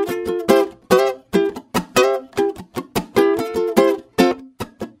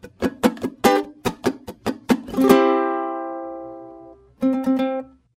 Thank you.